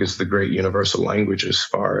the great universal language as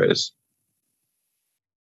far as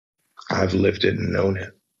I've lived it and known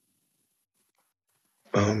it.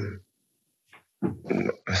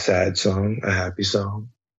 A sad song, a happy song.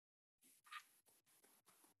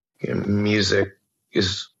 Music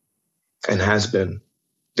is and has been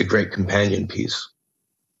the great companion piece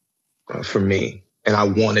for me. And I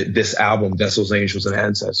wanted this album, Vessels, Angels, and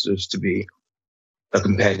Ancestors, to be a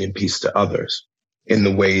companion piece to others in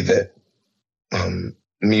the way that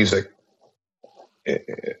music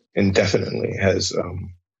indefinitely has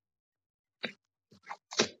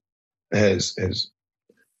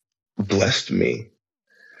blessed me.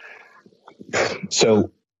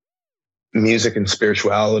 So music and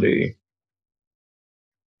spirituality,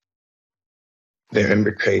 they're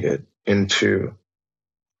imbricated into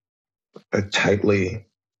a tightly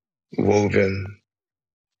woven,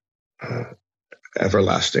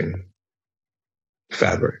 everlasting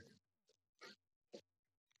fabric.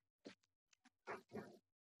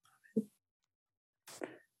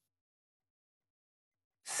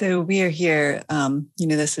 So we are here,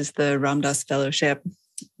 this is the Ram Dass Fellowship.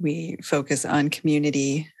 We focus on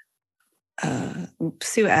community.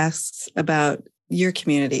 Sue asks about your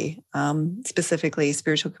community, specifically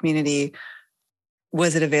spiritual community.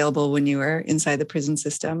 Was it available when you were inside the prison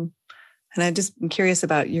system? And I'm just curious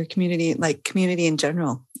about your community, like community in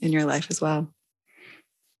general in your life as well,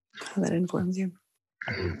 how that informs you.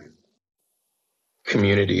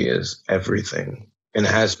 Community is everything and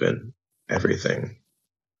has been everything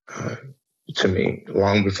to me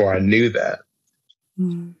long before I knew that.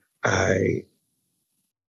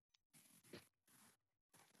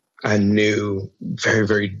 I knew very,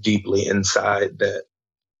 very deeply inside that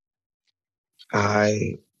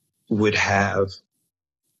I would have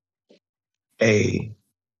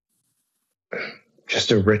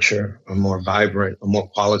just a richer, a more vibrant, a more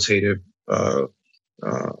qualitative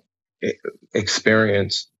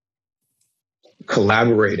experience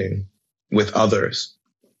collaborating with others.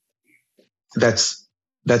 That's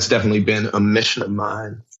definitely been a mission of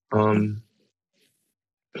mine.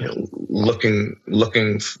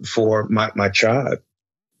 Looking for my tribe.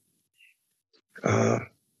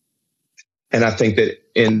 And I think that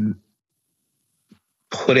in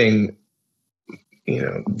putting,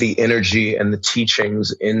 the energy and the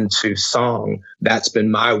teachings into song, that's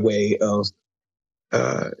been my way of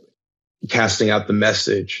casting out the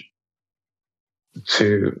message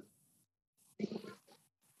to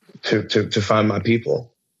find my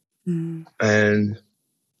people. And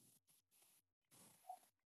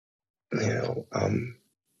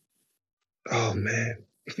oh man,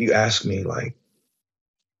 if you ask me, like,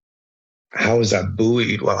 how was I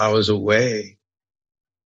buoyed while I was away?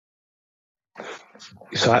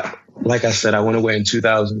 So like I said, I went away in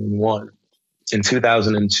 2001. In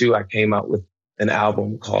 2002, I came out with an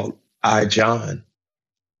album called I, John.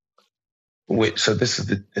 So it's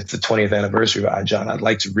the 20th anniversary of I, John. I'd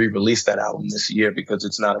like to re-release that album this year because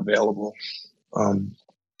it's not available.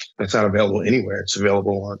 It's not available anywhere. It's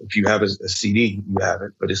available on, if you have a CD, you have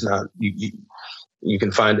it, but it's not, you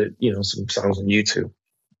can find it, some songs on YouTube.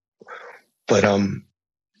 But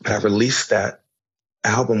I released that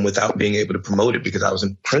album without being able to promote it because I was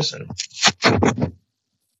in prison.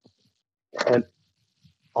 And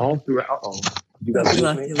all throughout, you guys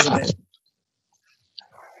lost you a little bit.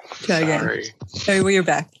 Try again. Sorry, well, you're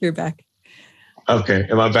back. You're back. Okay.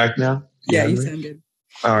 Am I back now? Yeah, you sound good.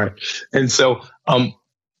 All right. And so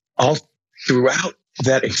all throughout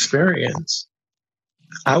that experience,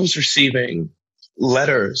 I was receiving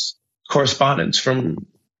letters, correspondence from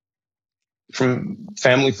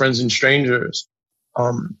family, friends, and strangers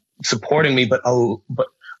supporting me, but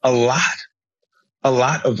a lot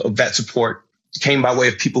of that support came by way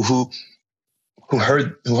of people who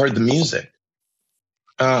heard the music.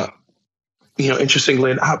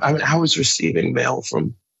 Interestingly, I was receiving mail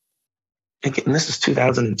from again, this is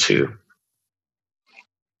 2002.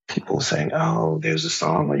 People were saying, oh, there's a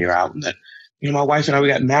song on your album that, my wife and I, we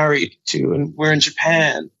got married to, and we're in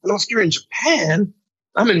Japan. And I was, you're in Japan?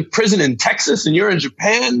 I'm in prison in Texas and you're in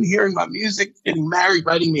Japan hearing my music, getting married,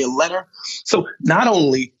 writing me a letter. So not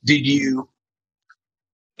only did you,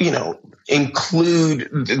 include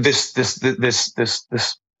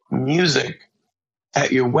this music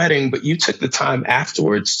at your wedding, but you took the time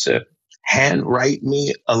afterwards to handwrite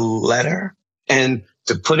me a letter and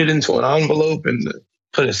to put it into an envelope and to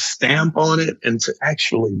put a stamp on it and to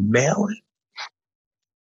actually mail it.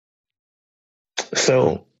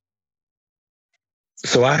 So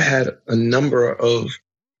I had a number of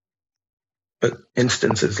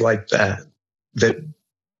instances like that,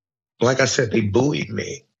 like I said, they buoyed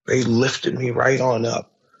me. They lifted me right on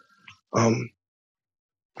up.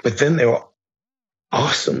 But then they were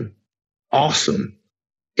awesome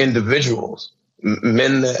individuals,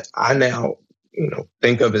 men that I now,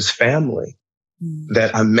 think of as family,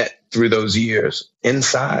 that I met through those years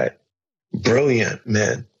inside. Brilliant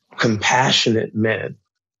men, compassionate men,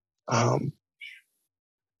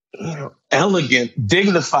 elegant,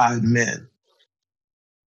 dignified men,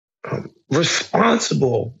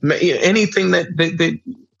 responsible, anything that they,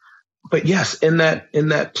 but yes, in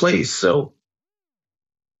that place. So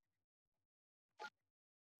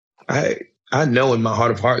I know in my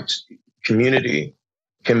heart of hearts, community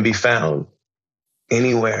can be found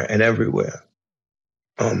anywhere and everywhere.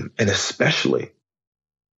 And especially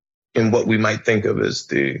in what we might think of as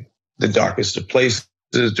the darkest of places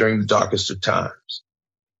during the darkest of times.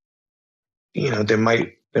 There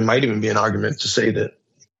might even be an argument to say that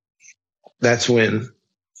that's when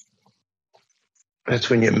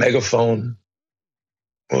your megaphone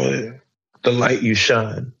or the light you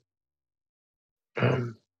shine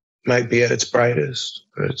might be at its brightest,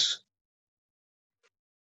 or its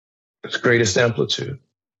greatest amplitude.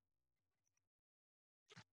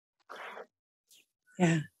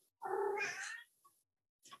 Yeah.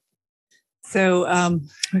 So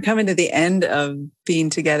we're coming to the end of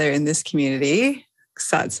being together in this community,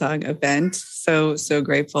 Satsang event. So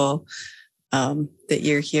grateful that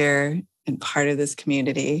you're here and part of this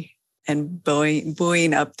community and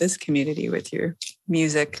buoying up this community with your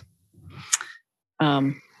music.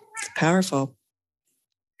 It's powerful.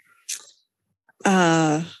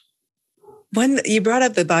 When you brought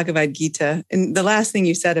up the Bhagavad Gita, and the last thing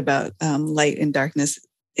you said about light and darkness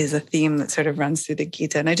is a theme that sort of runs through the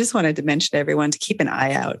Gita. And I just wanted to mention to everyone to keep an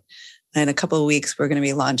eye out. In a couple of weeks, we're going to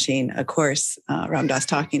be launching a course, Ram Dass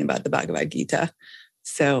talking about the Bhagavad Gita.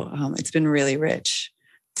 So it's been really rich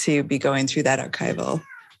to be going through that archival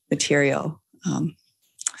material.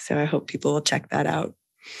 So I hope people will check that out.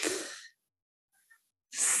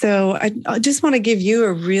 So I just want to give you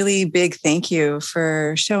a really big thank you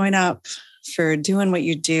for showing up, for doing what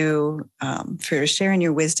you do, for sharing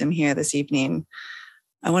your wisdom here this evening.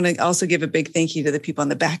 I want to also give a big thank you to the people on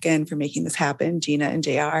the back end for making this happen, Gina and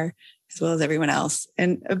JR, as well as everyone else.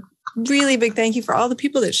 And a really big thank you for all the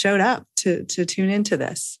people that showed up to tune into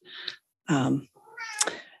this.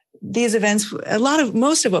 These events,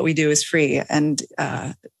 most of what we do is free and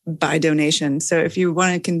by donation. So if you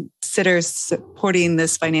want to consider supporting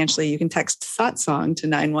this financially, you can text Satsang to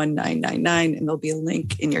 91999 and there'll be a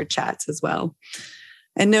link in your chats as well.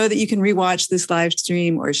 And know that you can rewatch this live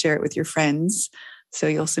stream or share it with your friends. So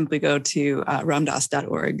you'll simply go to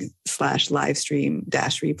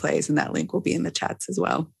ramdass.org/livestream-replays, and that link will be in the chats as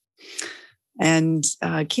well. And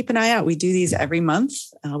keep an eye out. We do these every month.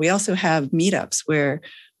 We also have meetups where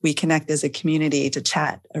we connect as a community to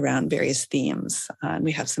chat around various themes. And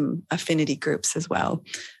we have some affinity groups as well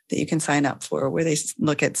that you can sign up for, where they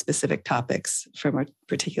look at specific topics from a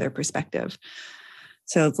particular perspective.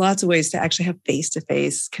 So it's lots of ways to actually have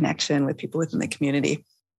face-to-face connection with people within the community.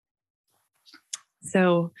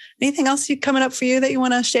 So anything else coming up for you that you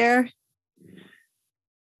want to share?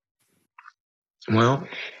 Well,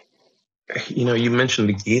 you mentioned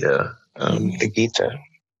the Gita,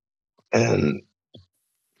 and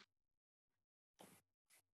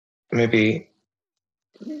maybe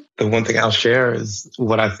the one thing I'll share is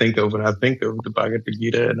what I think of when I think of the Bhagavad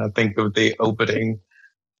Gita, and I think of the opening.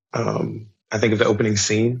 I think of the opening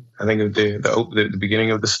scene. I think of the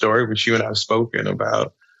beginning of the story, which you and I have spoken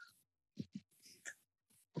about.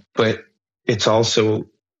 But it's also,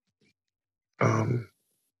 the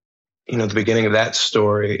beginning of that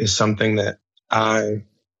story is something that I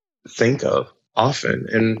think of often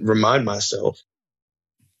and remind myself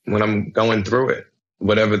when I'm going through it,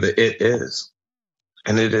 whatever the it is.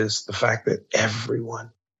 And it is the fact that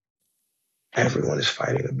everyone is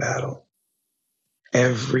fighting a battle.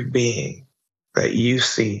 Every being that you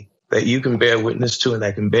see that you can bear witness to and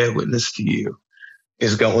that can bear witness to you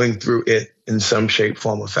is going through it in some shape,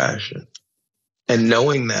 form, or fashion. And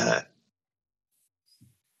knowing that,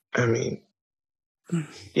 I mean,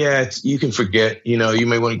 yeah, you can forget, you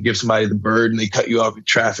may want to give somebody the bird and they cut you off in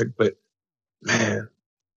traffic, but man,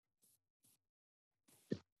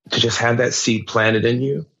 to just have that seed planted in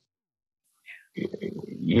you,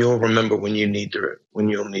 you'll remember when you'll need to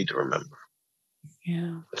remember.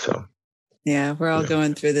 Yeah. So. Yeah, we're all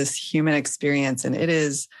going through this human experience, and it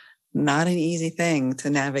is not an easy thing to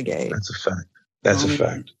navigate. That's a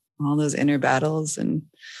fact. All those inner battles and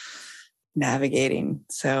navigating.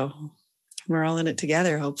 So we're all in it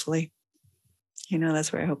together, hopefully.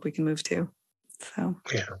 That's where I hope we can move to. So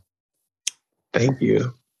yeah. Thank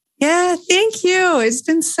you. Yeah, thank you. It's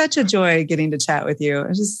been such a joy getting to chat with you. I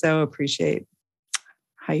just so appreciate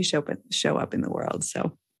how you show up in the world.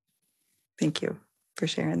 So thank you for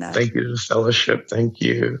sharing that. Thank you to the fellowship. Thank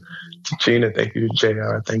you to Gina. Thank you to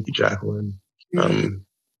JR. Thank you, Jacqueline.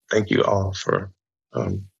 Thank you all for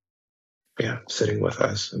sitting with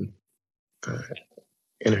us and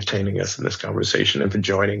entertaining us in this conversation and for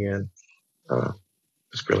joining in.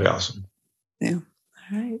 It's really awesome. Yeah.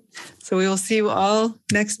 All right. So we will see you all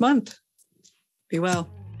next month. Be well.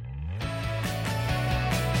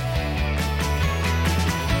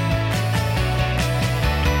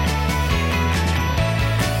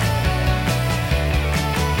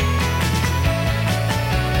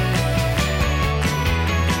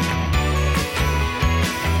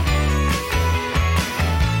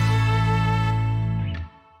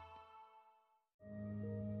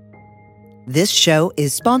 This show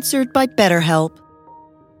is sponsored by BetterHelp.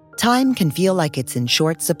 Time can feel like it's in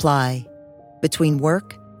short supply. Between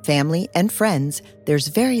work, family, and friends, there's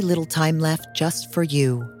very little time left just for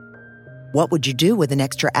you. What would you do with an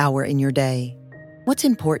extra hour in your day? What's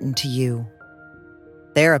important to you?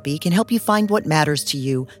 Therapy can help you find what matters to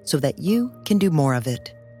you so that you can do more of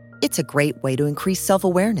it. It's a great way to increase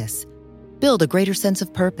self-awareness, build a greater sense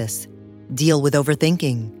of purpose, deal with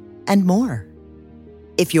overthinking, and more.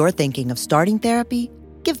 If you're thinking of starting therapy,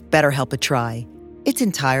 give BetterHelp a try. It's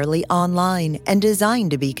entirely online and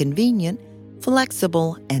designed to be convenient,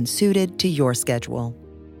 flexible, and suited to your schedule.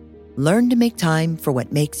 Learn to make time for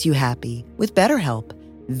what makes you happy with BetterHelp.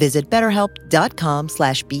 Visit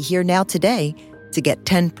BetterHelp.com/BeHereNow today to get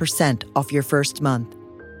 10% off your first month.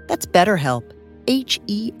 That's BetterHelp,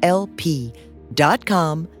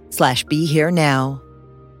 HELP.com/BeHereNow.